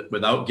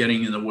without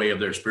getting in the way of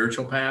their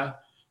spiritual path,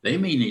 they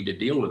may need to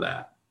deal with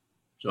that.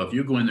 So if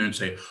you go in there and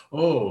say,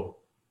 oh,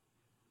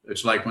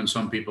 it's like when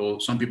some people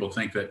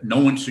think that no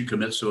one should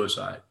commit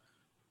suicide.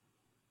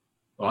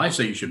 Well, I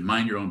say you should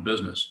mind your own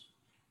business.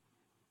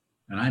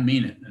 And I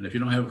mean it. And if you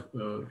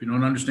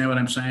don't understand what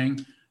I'm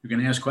saying, you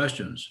can ask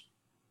questions.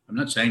 I'm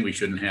not saying we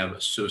shouldn't have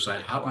a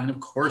suicide hotline. Of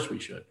course we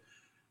should.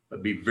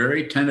 But be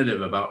very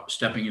tentative about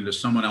stepping into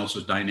someone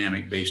else's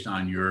dynamic based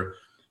on your,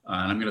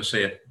 and I'm going to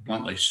say it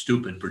bluntly,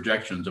 stupid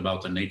projections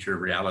about the nature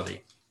of reality.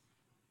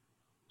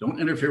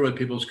 Don't interfere with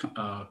people's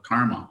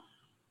karma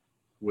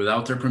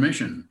without their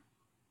permission.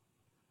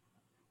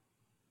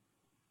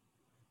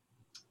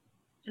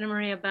 Anna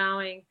Maria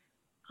Bowing.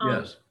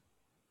 Yes.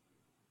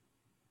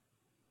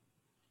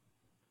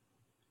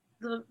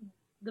 The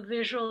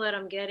visual that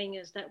I'm getting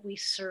is that we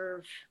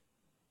serve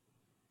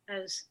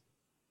as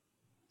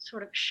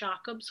sort of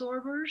shock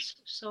absorbers.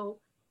 So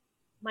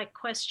my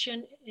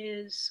question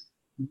is,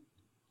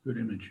 good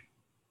image.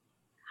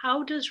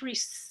 How does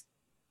receiving,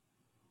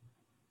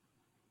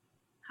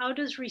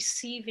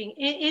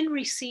 in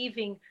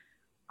receiving,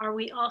 are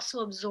we also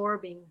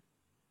absorbing?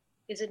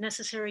 Is it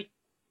necessary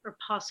or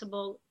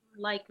possible,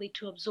 likely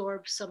to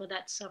absorb some of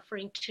that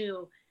suffering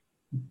too?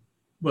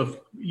 Well,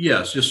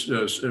 yes, just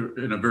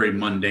in a very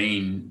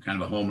mundane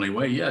kind of a homely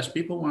way. Yes,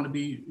 people want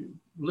to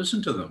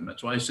listen to them.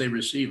 That's why I say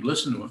receive,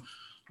 listen to them.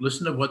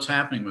 Listen to what's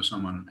happening with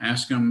someone.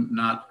 Ask them,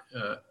 not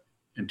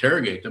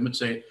interrogate them, and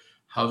say,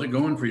 how's it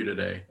going for you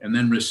today? And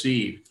then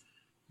receive.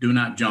 Do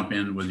not jump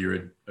in with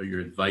your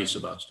advice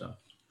about stuff.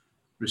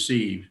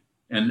 Receive.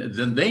 And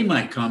then they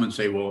might come and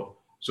say, well,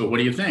 so what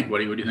do you think? What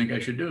do you think I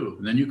should do?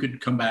 And then you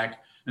could come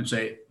back and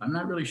say, I'm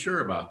not really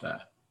sure about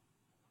that.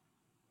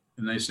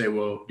 And they say,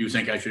 well, do you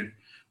think I should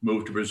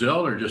move to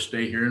Brazil or just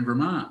stay here in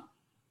Vermont?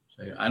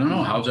 Say, I don't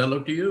know. How's that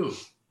look to you?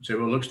 Say,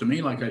 well, it looks to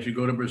me like I should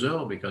go to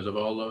Brazil because of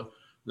all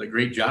the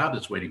great job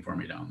that's waiting for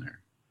me down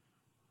there.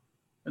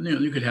 And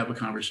you could have a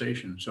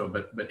conversation. So,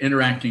 but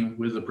interacting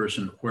with the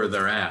person where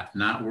they're at,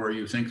 not where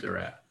you think they're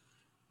at.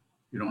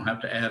 You don't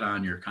have to add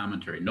on your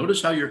commentary.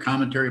 Notice how your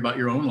commentary about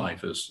your own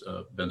life has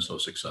been so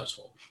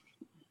successful.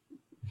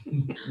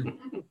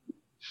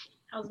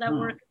 How's that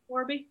working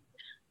for me?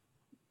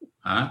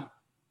 Huh?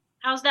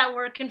 How's that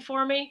working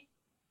for me?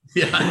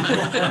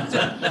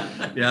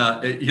 Yeah,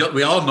 yeah.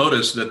 We all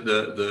notice that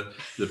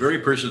the very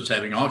person that's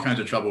having all kinds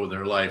of trouble with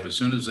their life, as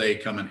soon as they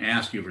come and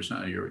ask you for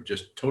something, you're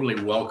just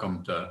totally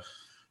welcome to.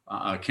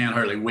 Can't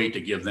hardly wait to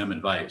give them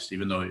advice,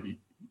 even though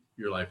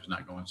your life is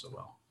not going so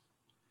well.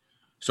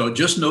 So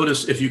just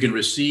notice if you can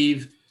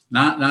receive,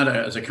 not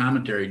as a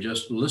commentary,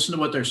 just listen to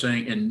what they're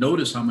saying and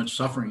notice how much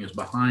suffering is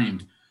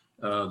behind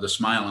the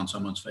smile on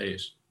someone's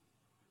face,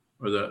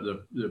 or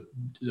the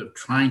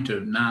trying to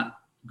not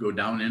go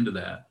down into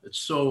that. It's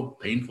so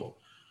painful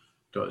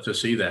to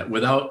see that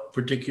without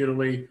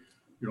particularly,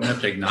 you don't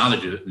have to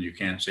acknowledge it, and you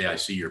can't say, I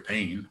see your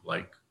pain,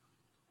 like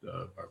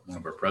one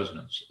of our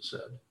presidents said,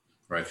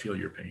 or I feel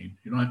your pain.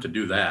 You don't have to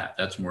do that.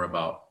 That's more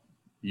about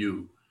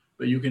you.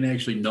 But you can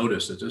actually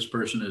notice that this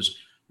person is,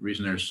 the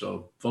reason they're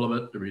so full of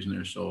it, the reason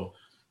they're so,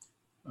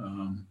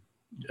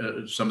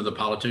 some of the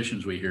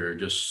politicians we hear are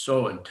just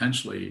so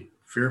intensely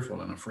fearful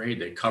and afraid.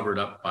 They cover it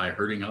up by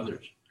hurting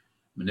others,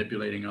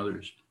 manipulating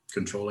others,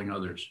 controlling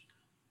others.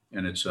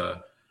 And it's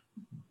that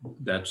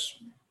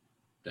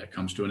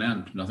comes to an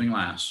end. Nothing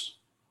lasts.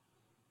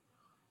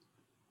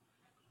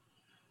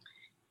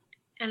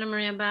 Anna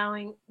Maria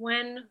Bowing,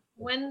 when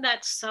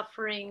that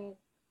suffering,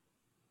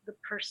 the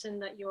person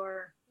that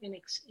you're in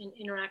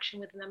interaction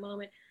with in that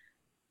moment,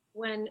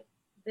 when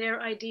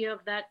their idea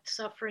of that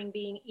suffering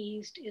being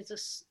eased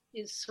is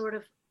sort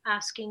of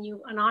asking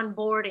you an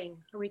onboarding,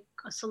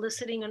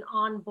 soliciting an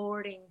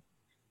onboarding,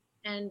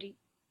 and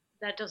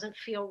that doesn't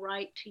feel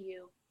right to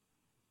you,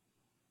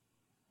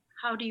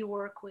 how do you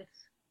work with?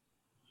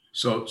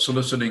 So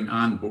soliciting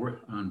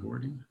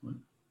onboarding? What?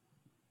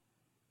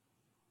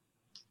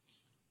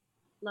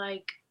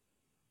 Like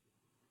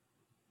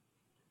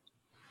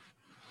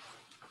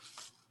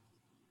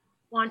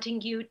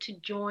wanting you to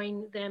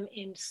join them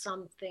in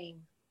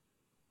something.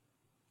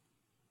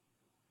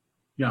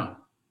 Yeah.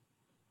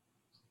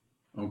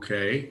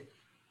 Okay.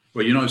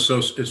 Well, you know, so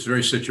it's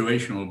very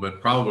situational, but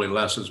probably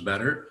less is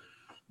better.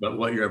 But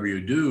whatever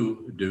you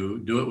do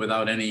it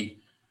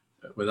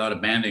without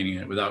abandoning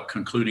it, without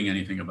concluding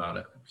anything about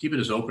it. Keep it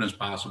as open as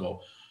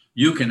possible.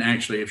 You can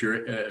actually, if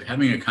you're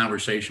having a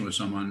conversation with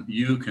someone,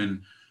 you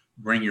can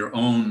bring your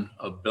own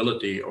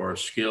ability or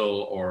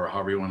skill, or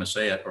however you want to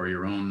say it, or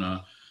your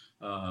own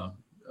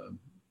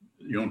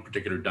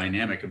particular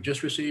dynamic of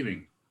just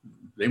receiving.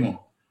 They won't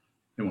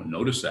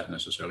notice that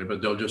necessarily,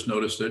 but they'll just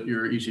notice that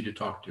you're easy to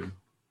talk to,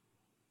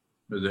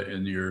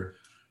 and you're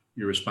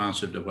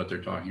responsive to what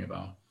they're talking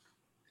about.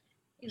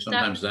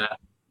 Sometimes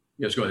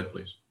yes, go ahead,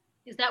 please.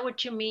 Is that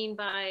what you mean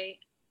by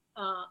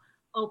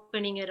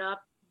opening it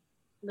up,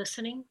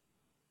 listening?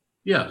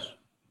 Yes.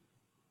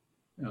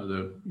 You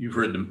know, you've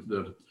heard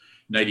the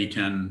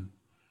 90-10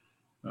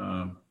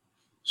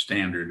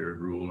 standard or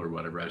rule or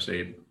whatever. I say,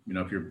 you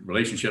know, if your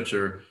relationships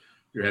you're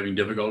having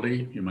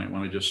difficulty, you might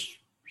want to just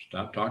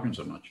stop talking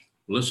so much.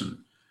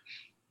 Listen.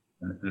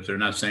 And if they're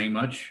not saying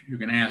much, you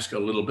can ask a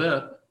little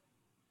bit,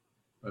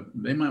 but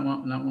they might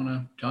not want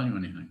to tell you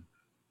anything.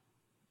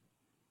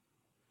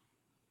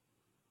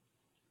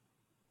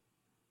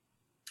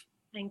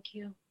 Thank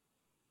you.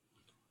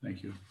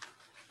 Thank you.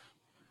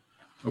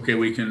 Okay,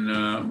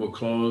 we'll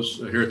close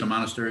here at the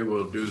monastery.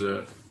 We'll do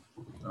the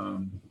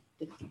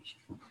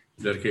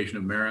dedication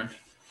of marriage.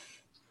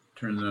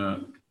 Turn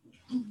the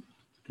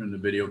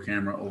video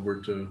camera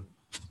over to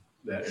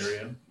that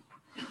area.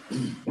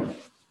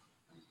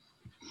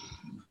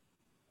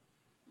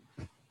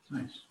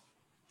 Nice.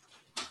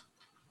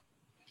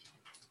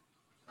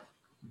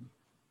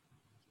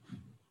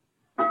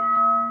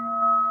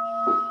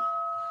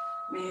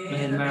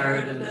 May the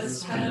merit of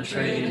this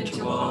penetrate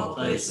into all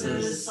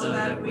places, so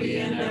that we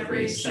and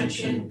every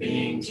sentient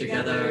being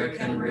together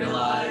can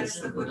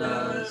realize the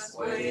Buddha's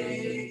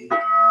way.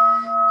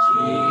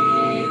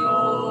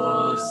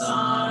 Ji-ho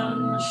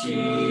san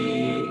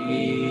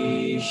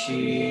shi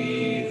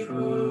shi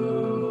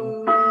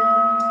fu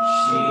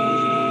shi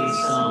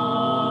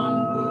san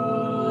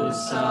bu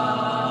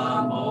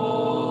sa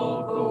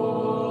mo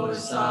ko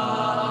sa.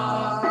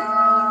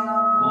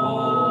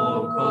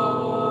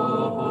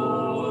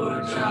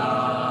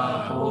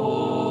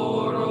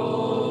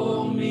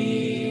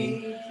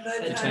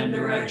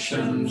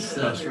 Directions,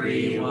 the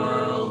three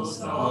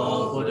worlds,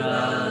 all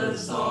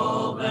Buddhas,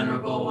 all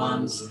venerable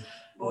ones,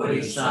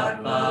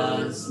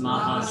 Bodhisattvas,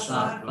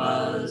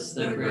 Mahasattvas,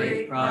 the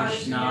great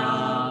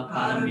Prajna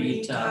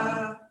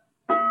Paramita.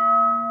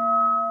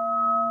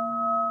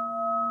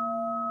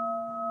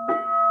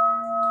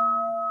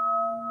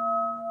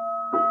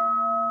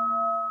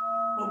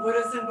 O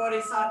Buddhas and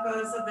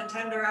Bodhisattvas of the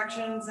 10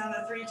 directions and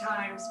the 3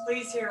 times,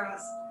 please hear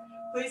us.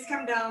 Please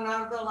come down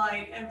out of the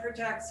light and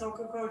protect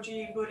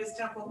Sokokoji Buddhist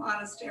Temple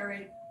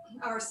Monastery,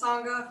 our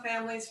Sangha,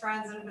 families,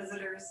 friends, and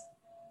visitors.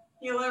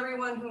 Heal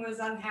everyone who is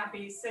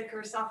unhappy, sick,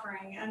 or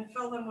suffering, and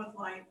fill them with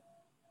light.